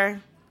 Okay,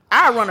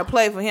 I run a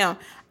play for him.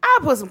 I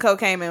put some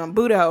cocaine in my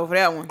booty hole for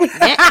that one. God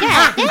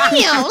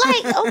damn,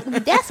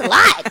 like that's a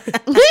lot.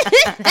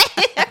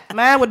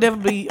 Mine would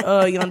definitely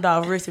be Young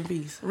Dolph. Rest in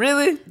peace.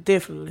 Really?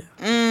 Definitely.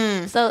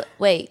 So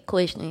wait,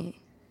 question: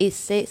 is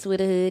sex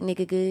with a hood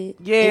nigga good?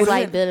 Yes. It's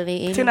like better than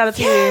any. 10 out of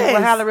 10. Yes.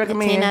 Would highly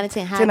recommend. 10 out of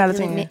 10. 10 out of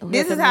 10.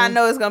 This is how I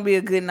know it's gonna be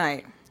a good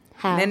night.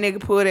 How? That nigga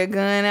pull that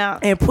gun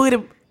out And put it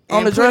on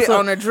and the put it dresser.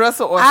 on the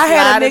dresser, or I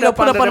had slide a it nigga up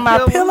put up under under my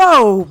the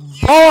pillow.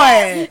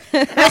 Boy,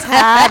 that's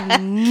how I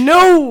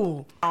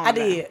knew. I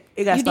did.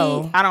 It got You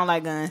stolen. did? I don't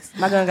like guns.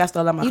 My gun got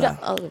stolen out my You car.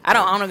 don't. Oh, I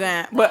don't own a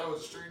gun, but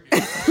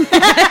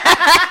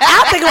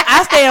I think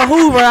I stay in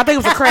Hoover. I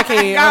think it was a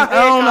crackhead. I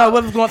don't know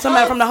what was going.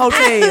 Somebody from the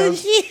hotel.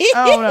 shit.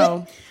 I don't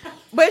know.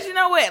 But you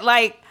know what?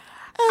 Like,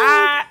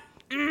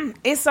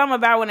 it's something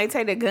about when they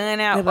take the gun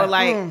out, They're or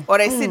like, like, or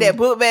they sit that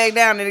book bag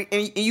down,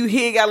 and you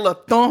hear it got a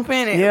little thump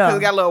in it, Yeah. because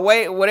it got a little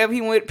weight, or whatever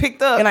he went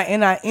picked up. And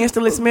I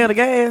instantly smell the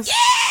gas.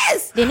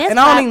 Yes. Then that's, And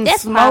I don't prob- even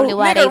that's smoke. probably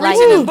why they Nigga like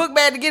reach in it. the book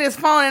bag to get his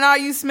phone, and all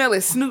you smell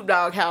is Snoop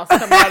Dogg house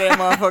coming out of that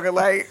motherfucker.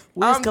 Like,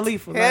 Wiz I'm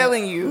Khalifa,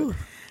 telling like, you.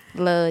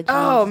 Blood.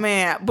 Oh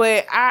man,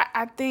 but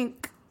I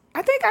think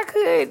I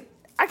could.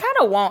 I kind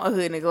of want a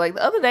hood nigga. Like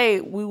the other day,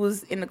 we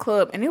was in the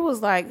club and it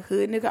was like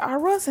hood nigga R.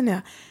 Russ in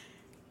there.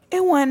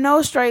 it wasn't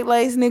no straight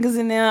lace niggas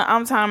in there.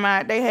 I'm talking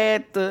about they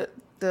had the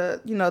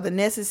the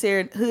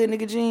necessary hood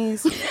nigga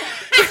jeans.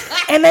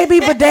 And they be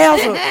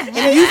bedazzled. And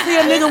if you see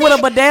a nigga with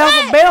a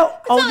bedazzled belt,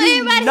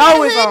 you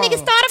know it's on. Nigga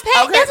starter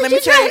pack. Okay, let me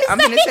tell you. I'm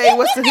gonna tell you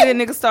what's the hood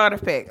nigga starter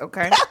pack.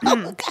 Okay,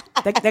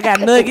 They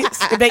got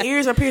nuggets. If their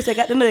ears are pierced, they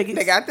got the nuggets.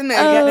 they got the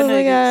nuggets. Oh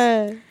my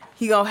God.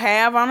 He gonna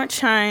have on a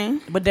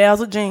chain,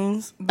 Bedazzled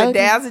jeans.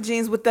 bedazzled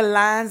jeans with the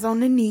lines on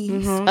the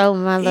knees. Oh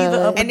my Either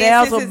Lord. a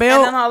bedazzled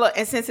belt.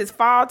 And since it's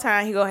fall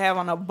time, he gonna have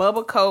on a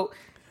bubble coat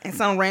and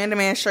some random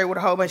ass shirt with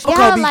a whole bunch of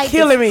Y'all be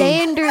killing me.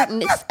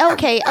 Standard.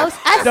 Okay, I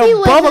The see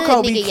what bubble hood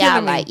coat be nigga y'all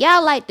killing me. like.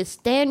 Y'all like the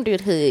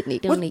standard hood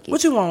nigga.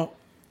 What you want?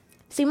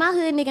 See, my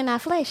hood nigga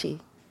not flashy.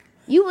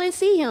 You wouldn't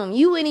see him.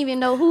 You wouldn't even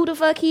know who the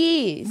fuck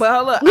he is. But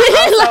hold up,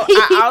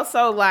 I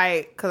also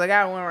like, cause I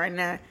got one right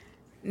now.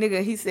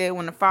 Nigga, he said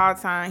when the fall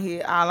time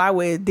hit, all I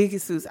wear is Dickie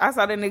suits. I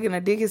saw that nigga in a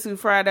Dickie suit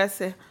Friday. I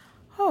said,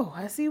 oh,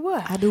 I see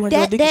what. I do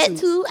enjoy Dickie that suits.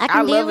 too. I I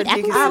can deal love with. a I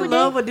can Dickie deal I with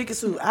love that. a Dickie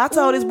suit. I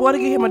told this boy to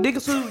get him a Dickie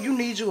suit. You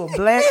need you a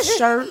black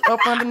shirt up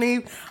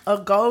underneath, a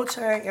gold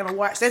chain, and a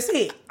watch. That's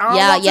it. I don't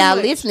want too Y'all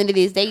much. listening to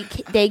this?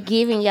 They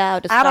giving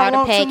y'all the I don't starter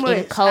want pack too much.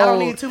 and code I don't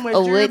need too much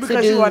of jewelry what to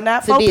because do you are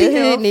not to be a 4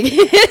 hood p.m.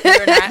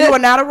 nigga. You are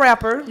not a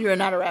rapper, You're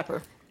not a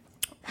rapper.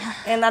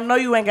 and I know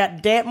you ain't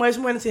got that much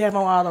money to have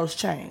on all those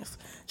chains.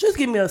 Just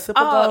give me a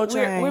simple gold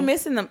chain. We're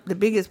missing the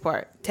biggest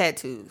part: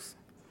 tattoos.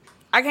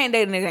 I can't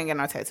date a nigga that ain't got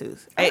no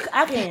tattoos. I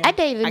can. I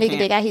dated a I nigga can't.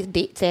 that got his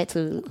dick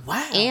tattooed.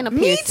 Wow. And a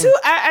Me piercing. too.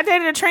 I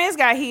dated a trans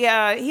guy. He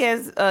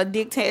has a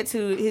dick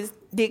tattoo. His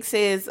dick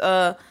says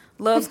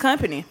 "Loves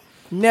Company."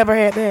 Never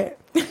had that.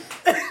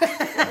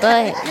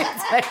 But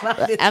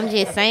I'm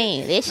just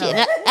saying that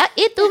shit.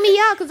 It threw me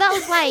out because I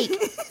was like,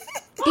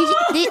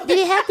 did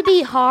it have to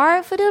be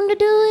hard for them to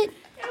do it?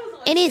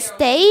 And it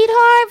stayed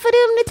hard for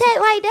them to take.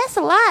 Like, that's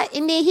a lot.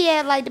 And then he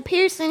had like the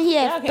piercing. He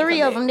had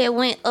 3 of them that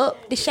went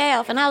up the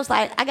shaft. And I was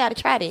like, I gotta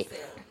try that.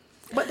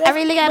 But I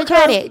really gotta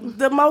try that.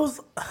 The most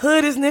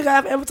hoodest nigga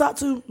I've ever talked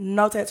to,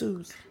 no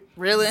tattoos.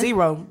 Really?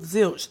 Zero.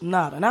 Zilch.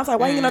 Nada. And I was like,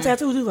 why you get no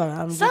tattoos? He was like,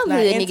 I'm just Some not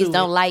hood into niggas it.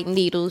 don't like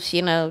needles,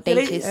 you know. They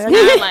just. He I'm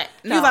was like,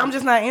 like, I'm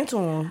just not into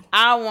them.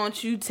 I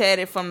want you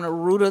tatted from the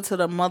rooter to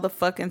the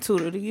motherfucking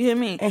tutor. Do you hear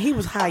me? And he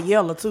was high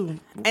yellow too.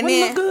 And Wouldn't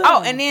then, look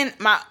good. and then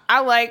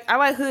I like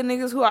hood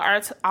niggas who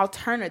are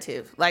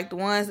alternative, like the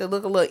ones that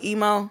look a little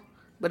emo,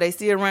 but they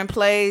still run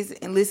plays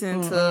and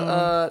listen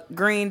to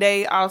Green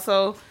Day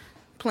also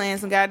playing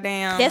some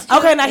goddamn. That's true.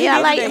 Okay, now yeah, I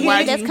he like did yeah,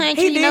 that. that's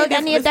country. You know,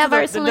 that need a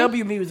diverse the one.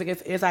 W music,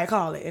 as I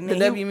call it. And The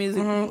then W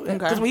music. Okay.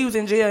 Because when he was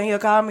in jail, and he'll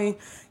call me.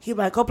 He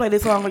like, go play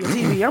this song on your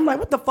TV. I'm like,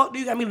 what the fuck do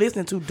you got me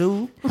listening to,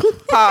 dude?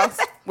 Pause.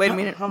 Wait a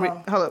minute. Hold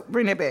on. Hold up.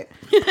 Bring that back.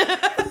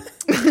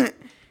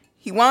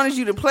 He wanted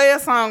you to play a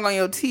song on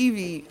your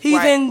TV. He's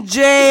right? in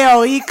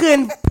jail. He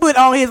couldn't put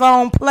on his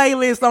own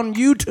playlist on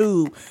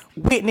YouTube,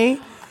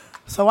 Whitney.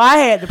 So I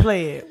had to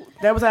play it.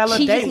 That was our little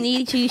She date. just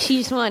needed you. She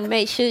just wanted to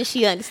make sure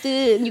she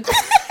understood. You,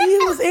 He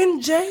was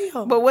in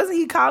jail. But wasn't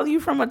he calling you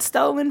from a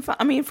stolen phone?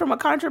 I mean, from a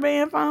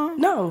contraband phone?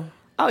 No.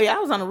 Oh, yeah. I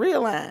was on the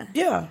real line.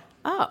 Yeah.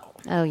 Oh.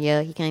 oh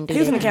yeah, he can't do He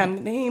was in that. the county.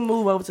 He didn't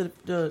move over to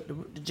the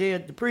jail,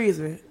 the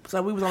prison.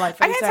 So we was on like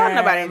FaceTime. I can't talk to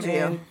nobody in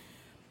jail. and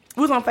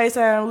We was on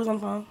FaceTime. We was on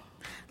the phone.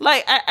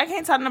 Like, I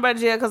can't talk about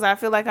jail because I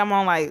feel like I'm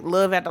on, like,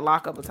 love at the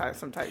lockup or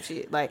some type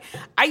shit. Like,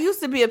 I used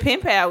to be a pen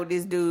pal with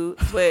this dude,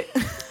 but...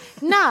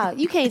 Nah,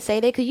 you can't say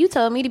that because you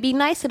told me to be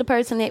nice to the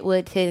person that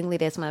would. Technically,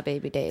 that's my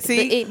baby daddy.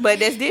 See, but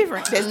that's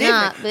different. That's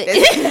Nah,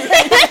 different.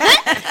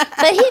 but,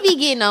 but he be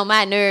getting on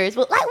my nerves.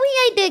 But like we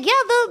ain't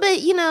together,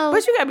 but you know.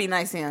 But you gotta be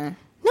nice to him.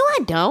 No, I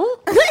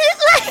don't.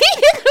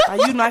 It's Are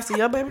like, you nice to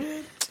your baby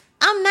daddy?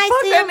 I'm nice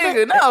Fuck to that him.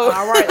 nigga, but, no.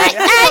 All right. like, you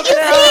see,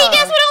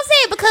 that's what I'm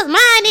saying. Because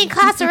mine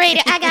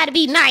incarcerated, I gotta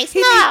be nice.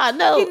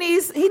 No.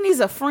 He needs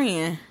a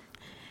friend.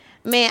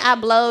 Man, I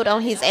blowed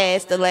on his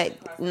ass to like,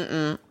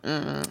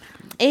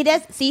 And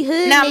that's see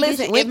hood Now niggas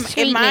listen, went to if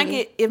street mine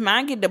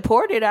niggas. get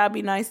deported, I'll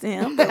be nice to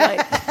him. But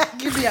like,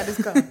 Get me out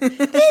this car.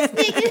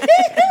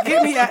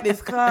 Get me out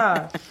this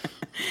car.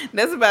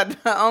 that's about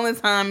the only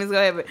time it's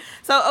gonna happen.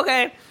 So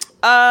okay,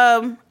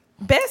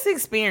 best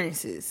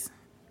experiences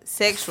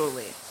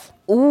sexually.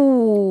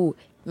 Ooh,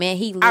 man,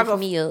 he I'll lift go-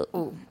 me up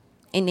Ooh.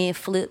 and then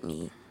flip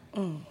me.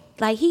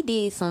 Like he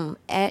did some,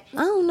 I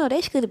don't know,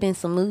 that could have been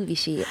some movie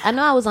shit. I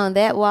know I was on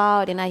that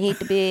wall, then I hit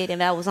the bed,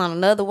 and I was on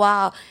another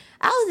wall.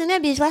 I was in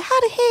that bitch like, how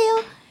the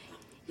hell?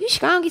 You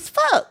strong as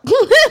fuck.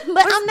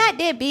 But I'm not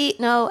that big.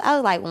 No, I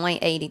was like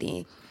 180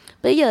 then.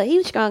 But yeah, he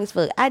was strong as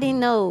fuck. I didn't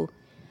know.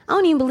 I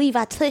don't even believe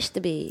I touched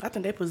the bed. I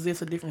think they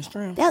possess a different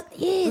strength. Like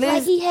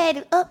he had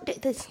it up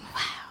there. Wow.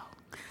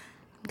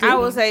 I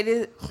will say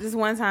this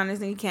one time this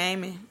nigga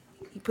came and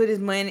he put his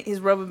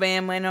rubber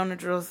band money on the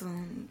dresser,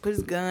 put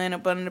his gun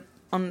up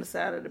on the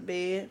side of the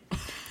bed.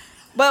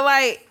 But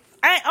like,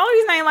 only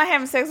reason I ain't like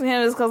having sex with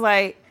him is because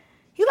like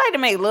he like to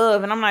make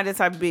love, and I'm not that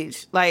type of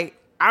bitch. Like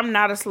I'm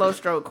not a slow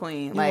stroke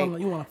queen. Like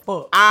You want to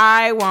fuck.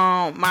 I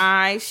want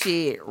my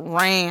shit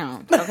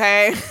round.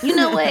 Okay. You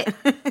know what?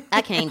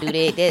 I can't do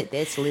that.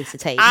 That's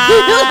solicitation.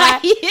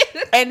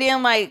 And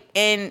then like,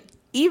 and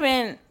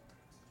even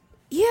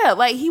Yeah,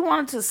 like he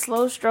wanted to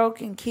slow stroke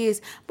and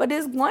kiss. But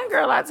this one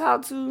girl I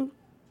talked to,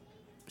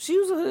 she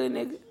was a hood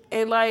nigga.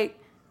 And like,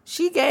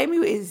 she gave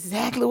me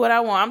exactly what I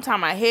want. I'm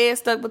talking my head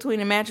stuck between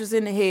the mattress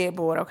and the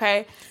headboard,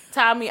 okay?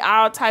 Taught me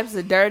all types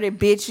of dirty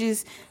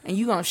bitches. And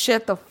you gonna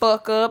shut the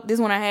fuck up. This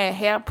when I had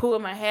hair,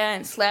 pulled my hair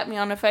and slapped me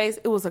on the face.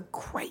 It was a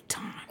great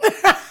time.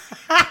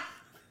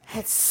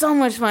 Had so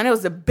much fun. It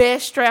was the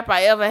best strap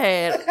I ever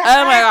had.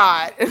 Oh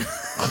my God.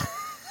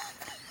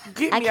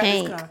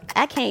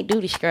 I can't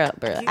do the strap,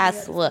 bro. I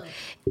swear. And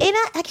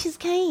I just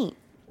can't.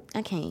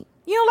 I can't.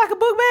 You don't like a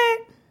book bag?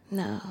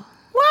 No.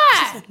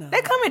 Why? No.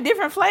 They come in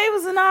different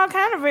flavors and all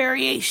kind of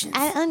variations.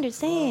 I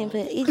understand,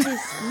 but it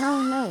just,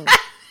 no.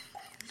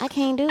 I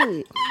can't do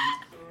it.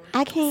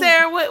 I can't.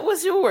 Sarah,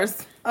 what's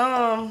yours?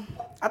 I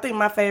think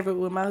my favorite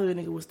with my hood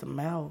nigga was the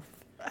mouth.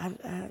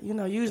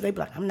 Usually they be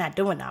like, I'm not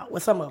doing that.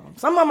 With some of them.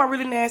 Some of them are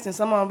really nasty and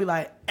some of them be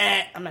like,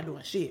 I'm not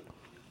doing shit.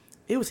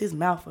 It was his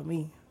mouth for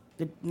me.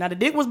 Now the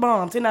dick was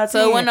bomb, 10 out of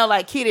 10. So it wasn't no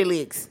like kitty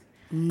licks?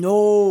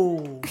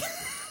 No.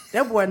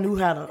 That boy knew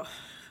how to...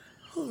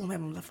 Oh, I'm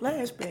having a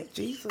flashback,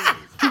 Jesus.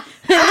 That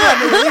boy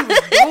knew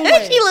what he was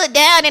doing. She looked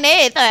down and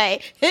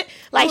everything.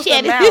 Like she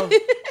had mouth.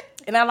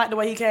 And I like the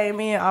way he came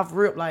in off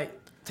rip, like,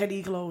 take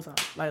these clothes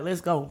off. Like,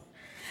 let's go.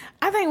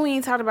 I think we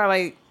ain't talked about,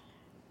 like,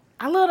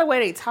 I love the way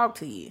they talk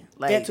to you.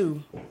 Like, that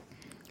too.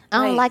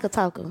 I don't like a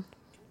talker.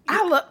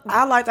 I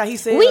like how he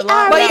said we a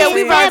lot. But yeah,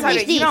 we both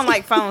established you don't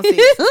like phone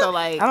sex. So,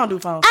 like. I don't do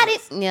phone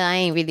sex. I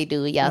ain't really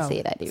do it. Y'all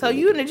said I did. So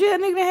you in the jail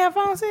nigga that have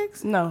phone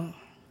sex? No.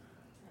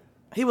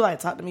 He would like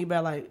talk to me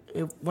about like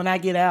when I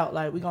get out,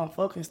 like we gonna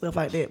fuck and stuff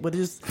like that. But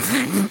just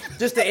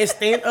the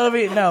extent of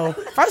it, no.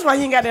 First of all,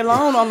 he ain't got that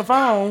long on the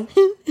phone.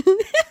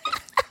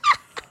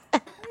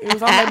 It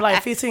was on maybe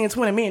like 15,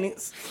 20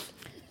 minutes.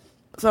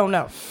 So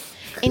no.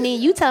 And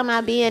then you talking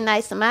about being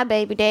nice to my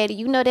baby daddy.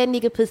 You know that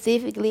nigga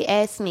specifically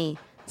asked me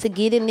to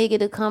get a nigga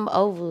to come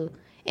over.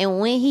 And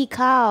when he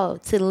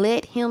called to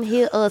let him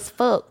hear us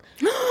fuck,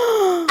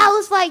 I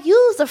was like,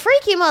 you's a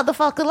freaky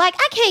motherfucker. Like,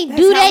 I can't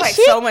do that like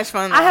shit. So much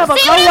fun. Though. I have a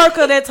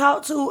coworker that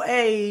talked to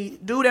a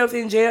dude that was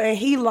in jail, and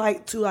he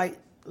liked to like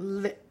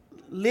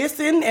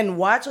listen and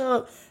watch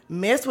her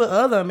mess with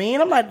other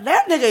men. I'm like,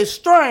 that nigga is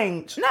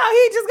strange. No,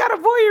 he just got a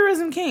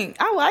voyeurism king.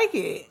 I like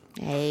it.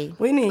 Hey,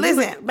 we need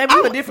listen, baby,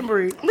 you a different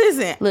breed.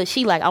 Listen, look,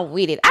 she like, I'm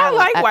with it. I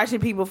like watching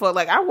people fuck.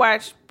 Like, I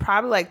watch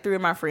probably like 3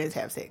 of my friends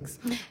have sex.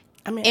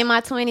 I mean, in my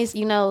 20s,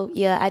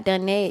 I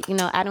done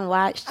that. I done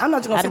watched. I'm not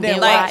just gonna sit there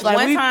and watch. watch.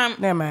 One time,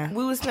 never mind.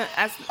 We was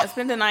I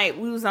spent the night.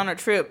 We was on a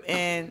trip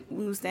and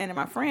we was staying at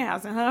my friend's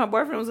house, and her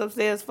boyfriend was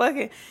upstairs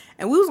fucking,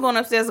 and we was going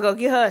upstairs to go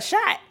get her a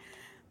shot,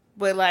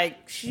 but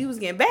like she was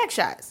getting back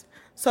shots.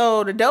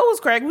 So the door was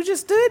cracked. We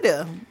just stood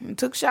there and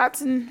took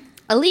shots, and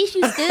at least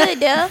you stood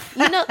there.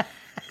 Let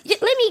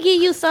me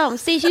give you something.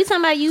 Since you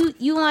talking about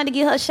you wanted to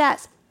get her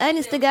shots.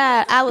 Honest to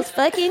God, I was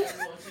fucking.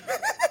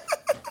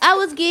 I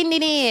was getting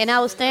it in. I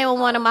was staying with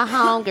one of my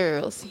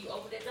homegirls.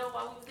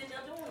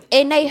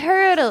 And they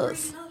heard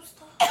us.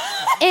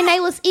 And they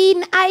was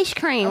eating ice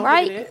cream,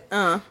 right?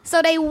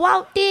 So they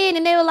walked in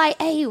and they were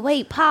like, hey,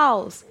 wait,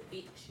 pause.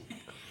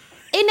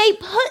 And they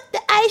put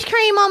the ice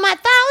cream on my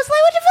thigh. I was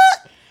like, what the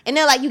fuck? And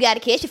they're like, you got to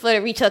catch it for to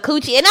reach her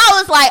coochie. And I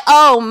was like,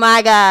 oh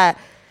my God.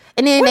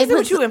 And then they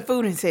put you in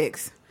food and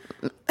sex.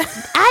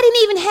 I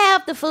didn't even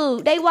have the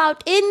food. They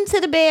walked into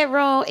the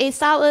bedroom and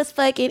saw us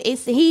fucking. And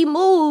he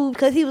moved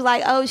because he was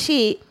like, oh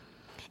shit.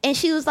 And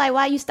she was like,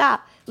 why you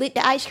stop? Lick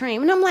the ice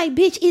cream. And I'm like,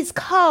 bitch, it's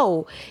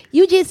cold.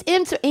 You just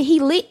enter. And he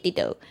licked it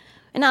though.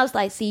 And I was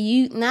like,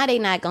 see, now they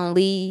not gonna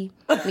leave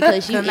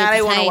because you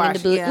entertaining the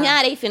book. Yeah.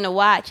 Now they finna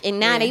watch, and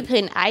now they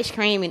putting ice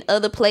cream in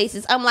other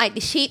places. I'm like,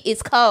 the shit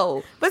is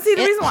cold. But see,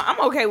 the reason why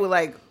I'm okay with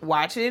like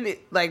watching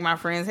it, like my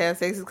friends have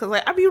sex, is because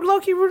like I be low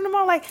key rooting them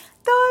on, like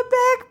throw it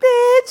back,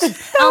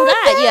 bitch. Oh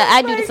God, yeah,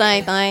 I do the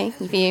same thing.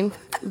 You feel me?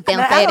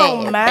 I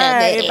don't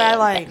mind if I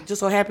like just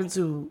so happen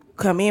to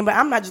come in, but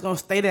I'm not just gonna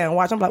stay there and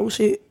watch. I'm like, oh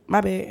shit,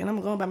 my bad, and I'm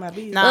going by my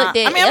business. Nah, I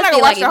mean, I'm not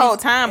gonna watch the whole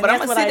time, but I'm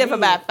gonna sit there for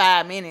about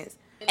 5 minutes.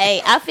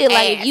 Hey, I feel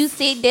like if you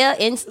sit there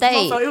and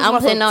stay,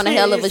 I'm putting on a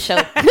hell of a show.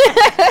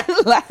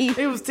 Like,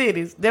 it was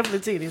titties,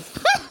 definitely titties.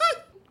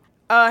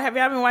 Have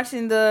y'all been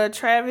watching the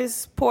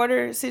Travis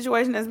Porter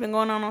situation that's been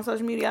going on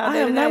social media all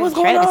day? What's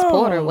going Travis on?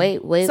 Porter,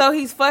 wait. So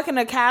he's fucking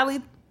a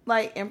Kylie,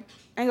 like, I ain't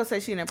gonna say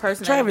she an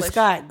impersonator. Travis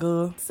Scott,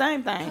 good.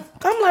 Same thing.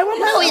 I'm like, what?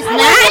 No, it's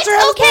not.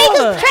 Okay,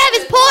 because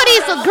Travis Porter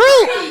is a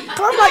group.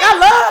 I'm like, I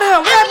love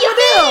them. You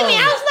feel me?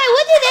 I was like,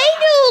 what did they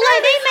do?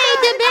 Like, they made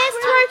the best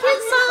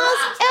twerking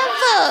songs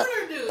ever.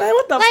 Man,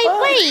 what the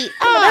fuck? Wait.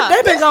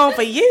 They've been gone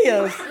for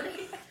years.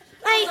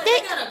 Like,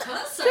 okay.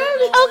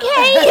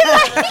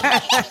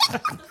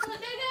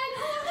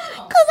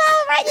 Because I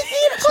was right to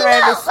see the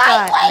Travis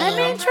Scott. I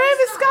mean,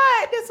 Travis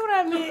Scott. That's what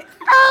I meant.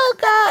 Oh,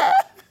 God.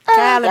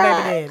 Kylie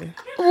baby daddy.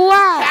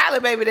 Why?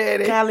 Kylie baby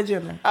daddy. Kylie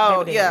Jenner.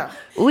 Oh, baby yeah.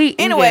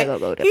 Anyway,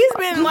 he's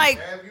been like...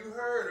 Have you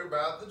heard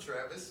about the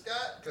Travis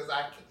Scott? Because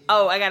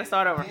I gotta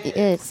start over.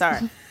 Yes.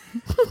 Sorry.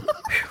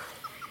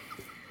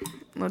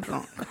 I'm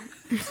drunk.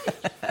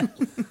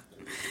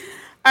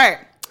 All right.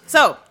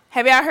 So,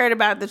 Have y'all heard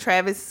about the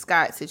Travis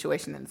Scott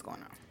situation that's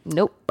going on?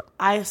 Nope.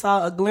 I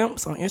saw a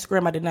glimpse on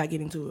Instagram. I did not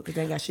get into it because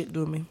they ain't got shit to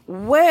do with me.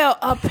 Well,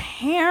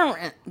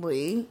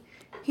 apparently,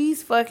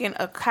 he's fucking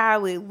a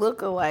Kylie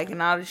lookalike,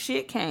 and all the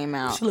shit came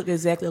out. She looked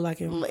exactly like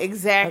him.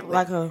 Exactly.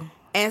 Like her.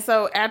 And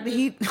so after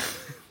he...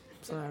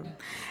 Sorry.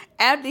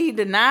 After he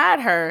denied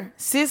her,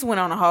 sis went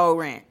on a whole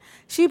rant.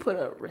 She put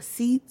up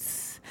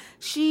receipts.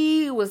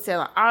 She was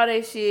telling all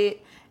that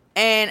shit.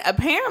 And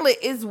apparently,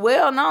 it's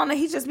well known that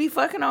he just be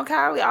fucking on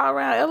Kylie all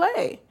around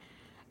LA.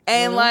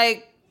 And,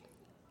 like...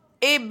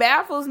 It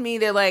baffles me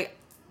that, like,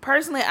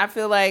 personally, I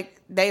feel like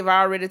they've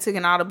already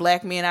taken all the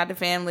black men out the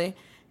family.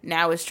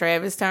 Now it's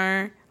Travis'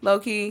 turn,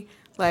 low-key.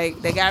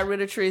 Like, they got rid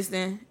of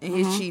Tristan and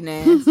his cheating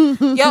ass.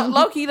 Yo,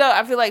 low-key, though,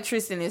 I feel like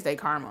Tristan is their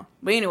karma.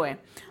 But anyway,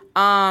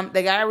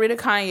 they got rid of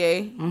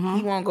Kanye.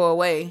 He won't go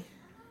away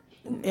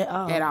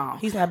at all.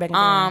 He's not back in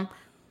town.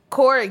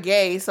 Corey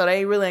gay, so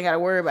they really ain't got to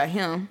worry about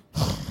him.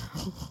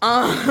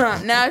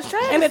 Now it's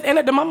Travis.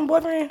 And the mama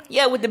boyfriend?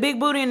 Yeah, with the big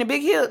booty and the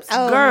big hips.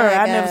 Oh, Girl, my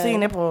I never God. seen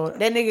that part.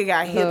 That nigga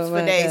got hips for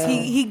my days. God.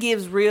 He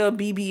gives real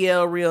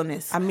BBL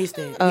realness. I missed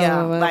that.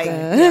 Yeah, my like God.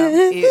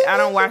 I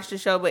don't watch the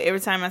show, but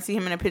every time I see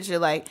him in a picture,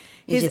 like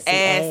his just see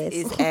ass ass.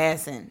 is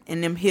assing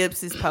and them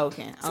hips is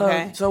poking.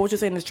 Okay, So what you're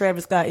saying is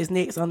Travis Scott is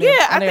next on their,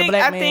 Yeah, I on their think-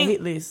 black I man think-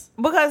 hit list.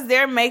 because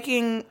they're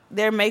making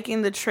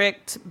the trek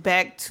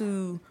back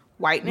to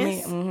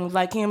whiteness.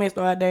 Like Kim had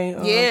started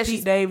dating Yeah, Pete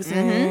she's-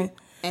 Davidson.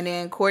 And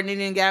then Courtney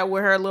didn't got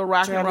with her little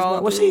rock and Travis roll.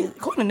 Scott. Well, dude.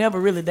 Courtney never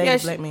really dated Yeah, a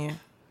black man.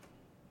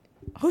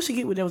 Who she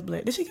get with that was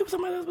black? Did she get with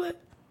somebody that was black?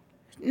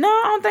 No,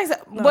 I don't think so.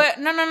 But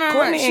no.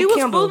 Courtney She and was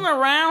Kendall. fooling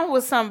around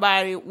with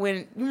somebody when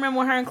you remember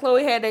when her and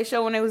Chloe had their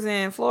show when they was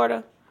in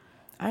Florida.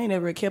 I ain't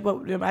never kept up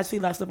with them. I see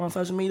like stuff on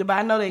social media, but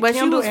I know that But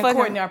she Kendall was and fucking-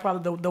 Courtney are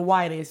probably the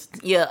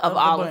whitest. Yeah, of the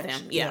all of bunch.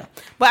 them. Yeah.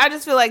 But I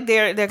just feel like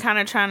they're kind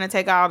of trying to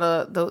take all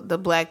the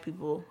black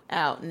people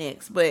out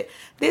next. But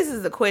this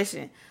is the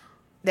question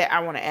that I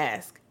want to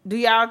ask. Do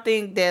y'all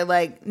think that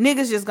like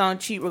niggas just gonna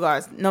cheat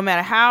regardless, no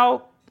matter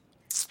how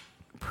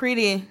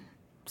pretty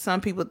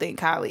some people think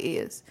Kylie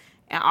is,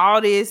 and all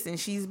this, and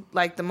she's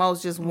like the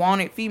most just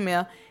wanted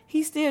female,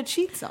 he still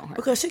cheats on her.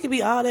 Because she could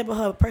be all that, but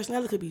her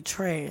personality could be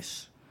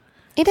trash.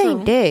 It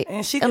ain't that.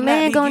 And she A could not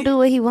man be gonna do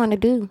what he want to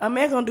do. A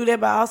man gonna do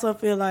that, but I also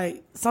feel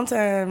like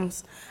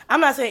sometimes,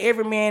 I'm not saying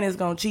every man is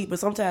gonna cheat, but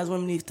sometimes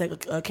women need to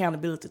take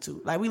accountability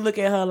too. Like we look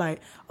at her like,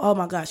 oh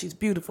my God, she's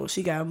beautiful,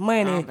 she got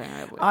money.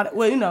 All that,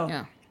 well, you know,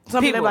 Yeah.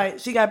 some people People. like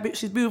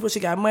she's beautiful,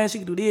 she got money, she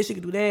can do this, she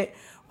can do that.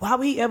 Why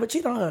would he ever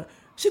cheat on her?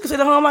 She could sit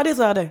at home like this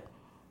all day.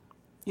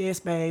 Yes,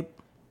 babe,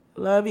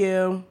 love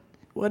you.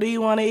 What do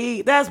you want to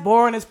eat? That's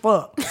boring as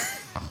fuck.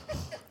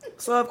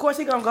 So of course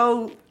he gonna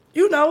go,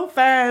 you know,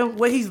 find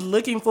what he's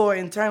looking for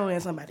internally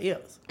in somebody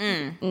else.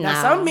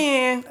 Now some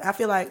men, I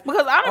feel like,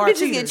 Because all them are bitches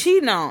get cheaters.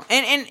 cheated on.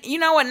 And you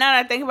know what, now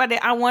that I think about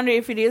it, I wonder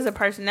if it is a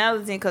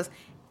personality thing, because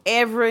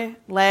every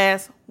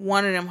last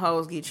one of them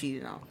hoes get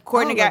cheated on.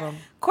 Courtney All of got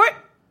them.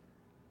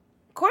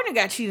 Courtney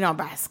got cheated on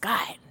by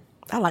Scott.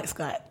 I like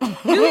Scott.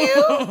 Do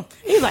you?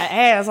 He's an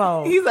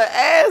asshole. He's an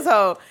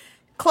asshole.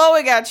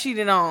 Chloe got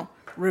cheated on.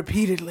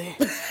 Repeatedly.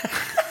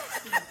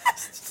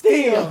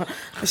 Still.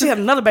 She had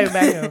another baby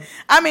back here.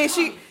 I mean,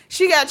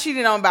 she got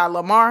cheated on by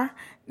Lamar.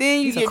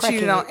 Then you He's a get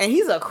cheated crackhead. on, and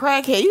he's a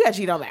crackhead. You got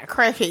cheated on by a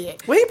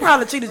crackhead. Well, he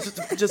probably cheated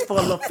just for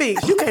a little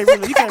fix. You can't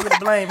really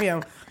blame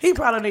him. He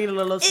probably needed a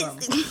little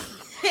something.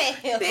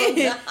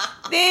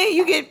 Then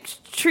you get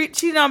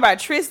cheated on by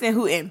Tristan,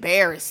 who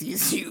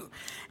embarrasses you,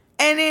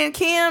 and then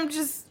Kim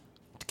just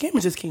Kim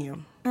is just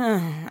Kim.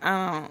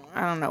 I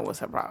don't know what's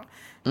her problem.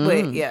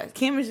 But yeah,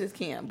 Kim is just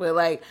Kim. But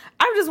like,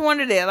 I just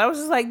wondered that. I was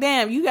just like,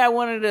 damn, you got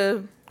one of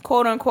the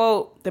quote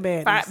unquote The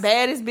baddest.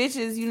 baddest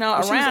bitches, you know,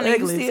 But she's around. And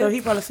you ugly, still, so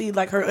he probably sees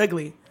like her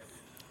ugly.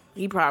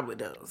 he probably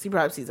does. He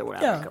probably sees her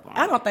without Yeah, makeup on.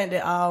 I don't think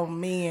that all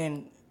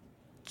men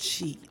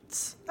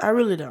cheat. I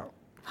really don't.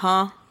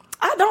 Huh?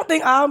 I don't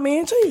think all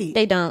men cheat.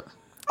 They don't.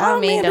 all All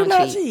men do don't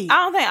not cheat. cheat. I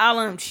don't think all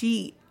of them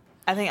cheat.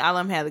 I think all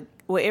of them have.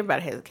 Well,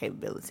 everybody has the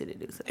capability to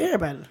do so.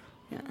 Everybody.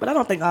 But I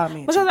don't think all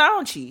men Because cheat. I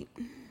don't cheat.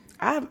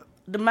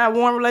 My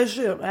one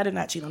relationship, I did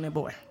not cheat on that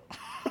boy.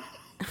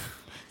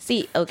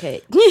 See,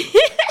 okay.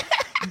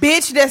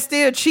 Bitch, that's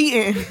still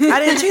cheating. I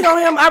didn't cheat on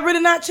him. I really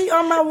not cheat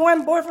on my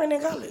one boyfriend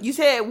in college. You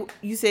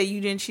said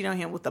you didn't cheat on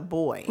him with a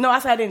boy. No, I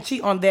said I didn't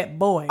cheat on that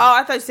boy. Oh,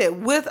 I thought you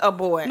said with a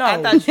boy. No.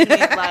 I thought you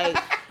meant like.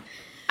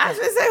 I was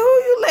gonna say, who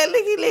you let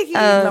licky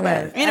licky?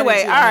 Nobody.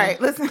 Anyway, all I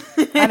right, listen.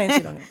 I didn't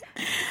cheat on him.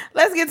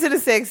 Let's get to the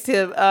sex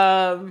tip.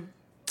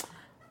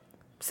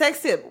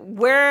 Sex tip.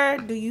 Where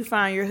do you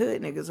find your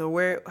hood niggas,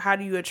 or how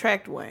do you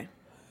attract one?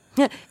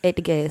 At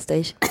the gas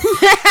station.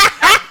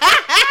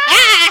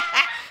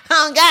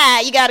 Oh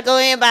God, you gotta go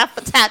in by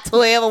top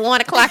 12 or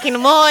 1 o'clock in the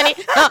morning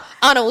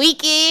on a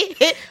weekend.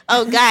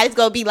 Oh God, it's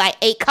gonna be like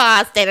 8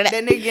 cars standing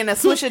there. That nigga getting a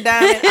Swisher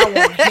Diamond.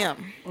 I want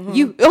him.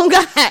 You, oh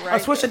God, A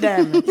Swisher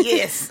Diamond.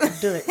 Yes,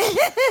 Dutch.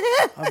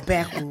 A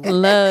backwood.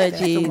 Lord That's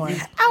the Jesus. one.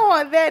 I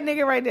want that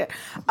nigga right there.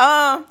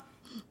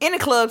 in the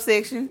club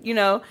section,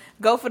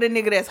 go for the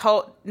nigga that's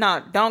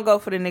don't go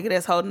for the nigga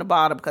that's holding the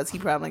bottle because he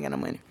probably ain't got no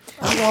money.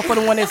 I'm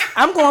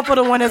going for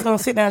the one that's gonna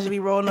sit down and just be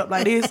rolling up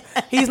like this.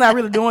 He's not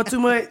really doing too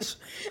much.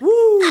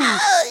 Woo!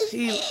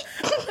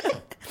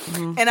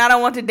 And I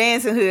don't want the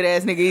dancing hood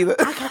ass nigga either.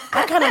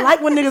 I kind of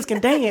like when niggas can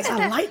dance.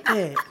 I like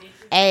that.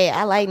 Hey,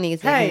 I like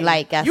niggas that can,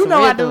 like, got you some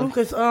know rhythm. I do,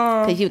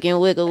 cause you can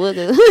wiggle.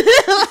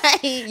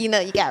 Like, you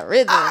got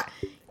rhythm.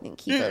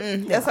 Keep up.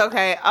 That's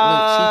okay.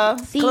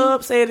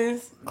 club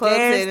settings,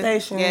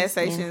 gas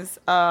stations.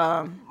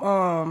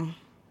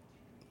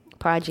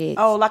 Projects.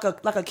 Oh, like a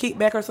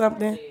kickback or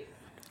something.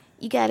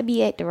 You gotta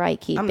be at the right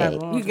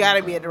kickback. You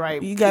gotta be at the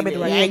right. You gotta be at the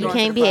right. Yeah, you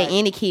can't be at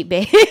any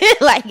kickback.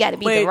 Like, you gotta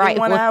be the right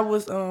when one. I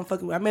was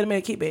I met him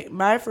at a kickback.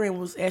 My friend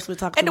was actually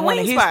talking At to the one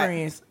of wing his spot.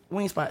 friends.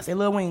 Wing spots. They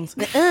love wings.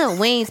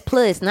 Wings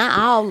plus, not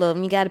all of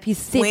them. You gotta be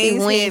specific.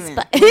 Wings Wings.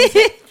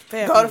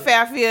 heaven. Go to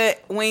Fairfield,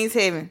 Wings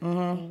Heaven.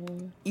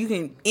 Mm-hmm. You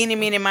can any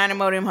minute mind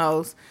more them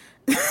hoes.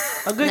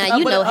 Now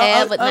you know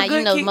half, but now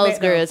you know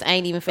most girls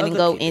ain't even finna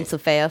go into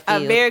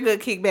Fairfield. A very good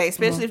kickback,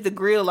 especially if the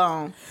grill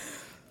on.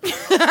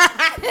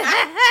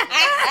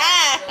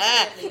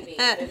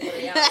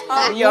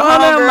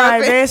 One of my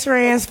best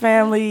friend's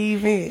family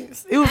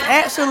events. It was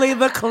actually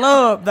the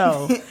club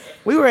though.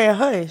 We were at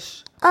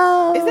Hush.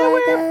 Oh, Is that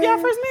where y'all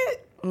first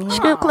met?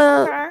 Strip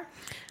club. Okay.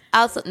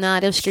 Also,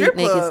 them street Strip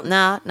niggas. club.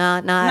 Nah,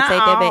 I take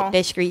that back.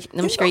 That street,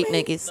 them street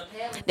niggas.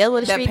 That's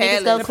where the street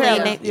niggas go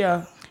clean that.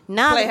 Yeah.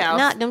 Playhouse.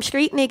 Not them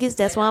street niggas.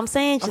 That's what I'm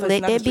saying. Just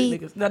let that be.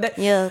 No,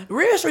 Yeah.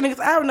 Real street niggas,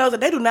 I know that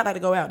they do not like to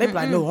go out. They be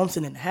like, no, I'm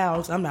sitting in the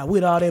house. I'm not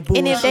with all that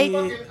bullshit. And if they,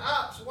 Fucking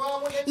ops, why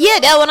would they yeah,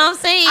 that's what I'm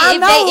saying. I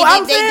know,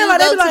 I'm saying, like,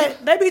 go they be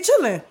like, they be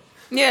chilling.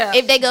 Yeah.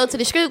 if they go to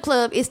the strip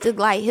club, it's to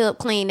like help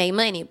clean their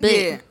money.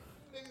 But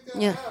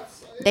Yeah.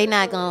 they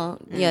not gonna.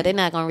 Yeah, they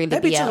not gonna really They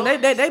be be out.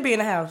 chilling. They be in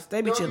the house.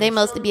 They be chilling. They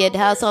must be at the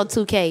house on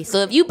 2K. So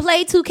if you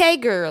play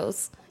 2K,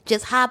 girls,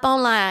 just hop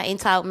online and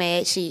talk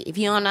mad shit. If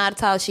you don't know how to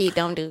talk shit,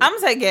 don't do it. I'm gonna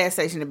say gas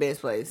station the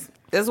best place.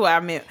 That's what I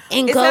meant.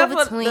 And Except go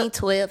for between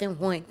 12 and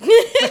 1.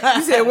 You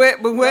said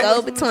what? But what?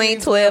 Go between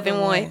 12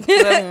 and 1.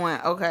 12 and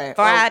 1. Okay.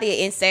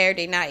 Friday and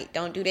Saturday night.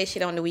 Don't do that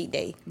shit on the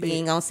weekday. You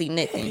ain't gonna see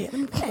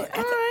nothing.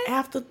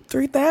 After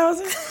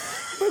 3,000,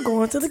 we're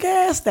going to the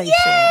gas station.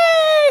 Yay!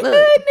 Look.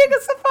 Hood nigga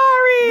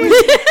safari.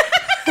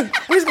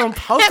 We just gonna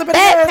post up at the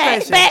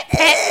gas station.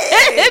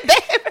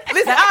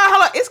 Listen,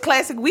 hold on. It's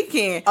classic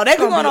weekend. Oh, they We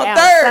gonna going be on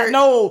outside. third.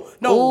 No,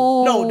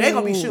 they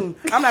gonna be shooting.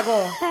 I'm not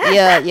going.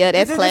 Yeah, that's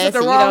This is classic.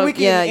 the You wrong don't,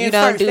 weekend you in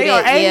don't first. do They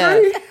that. are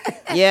angry.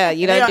 Yeah,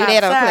 you don't do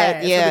that on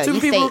class. Yeah, so the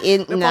you two people, say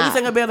the it. Nah. police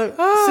ain't gonna be able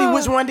to see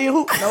which one did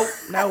who.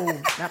 No,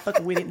 not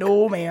fucking with it.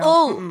 No, ma'am.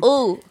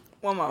 Ooh,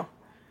 One more.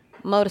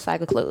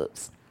 motorcycle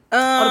clubs, Oh,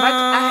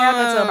 I have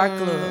been to a bike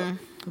club.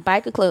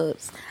 biker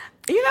clubs.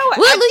 You know what?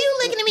 What are you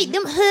looking at me?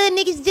 Them hood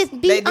niggas just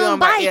be They do on on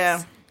bike, bikes.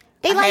 yeah.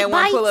 They I like had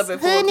one bikes. pull up at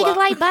 4 Hood niggas o'clock.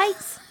 like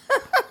bikes.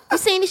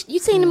 You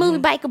seen the movie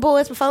Biker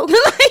Boys before?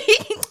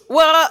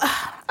 Well,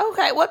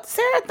 okay. Well,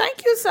 Sarah,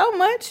 thank you so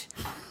much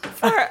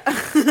for.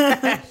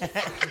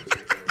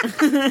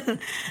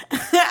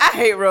 I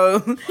hate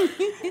Rose. Thank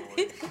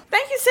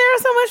you, Sarah,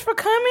 so much for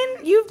coming.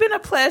 You've been a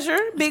pleasure.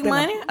 Big been a-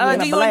 money. been a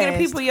Do you want to get the blast.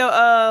 people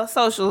your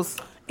socials?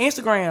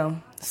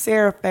 Instagram,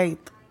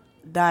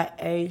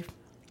 SarahFaith.A.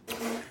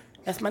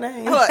 That's my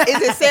name. What,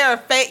 is it Sarah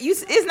Fake?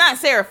 It's not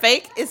Sarah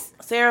Fake. It's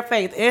Sarah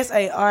Faith,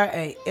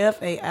 SarahFaith.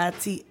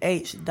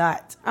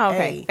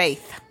 okay.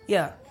 Faith.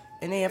 Yeah,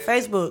 and then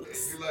Facebook.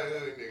 You like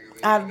hood niggas.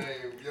 I- Your name,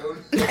 yo.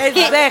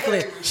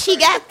 Exactly. She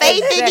got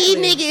faith in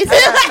these Exactly. niggas.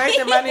 I got faith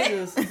in my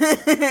niggas.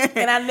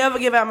 And I never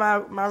give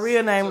out my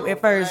real name at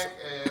first.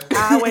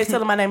 I always tell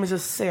them my name is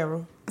just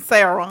Sarah.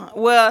 Sarah.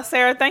 Well,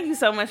 Sarah, thank you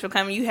so much for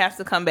coming. You have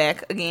to come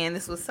back again.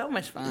 This was so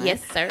much fun.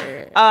 Yes,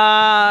 sir.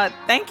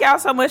 Thank y'all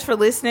so much for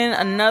listening.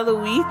 Another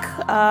week.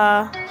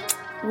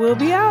 We'll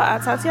be out. I'll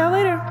talk to y'all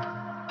later.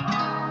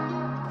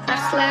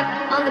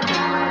 Slap on the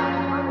beat.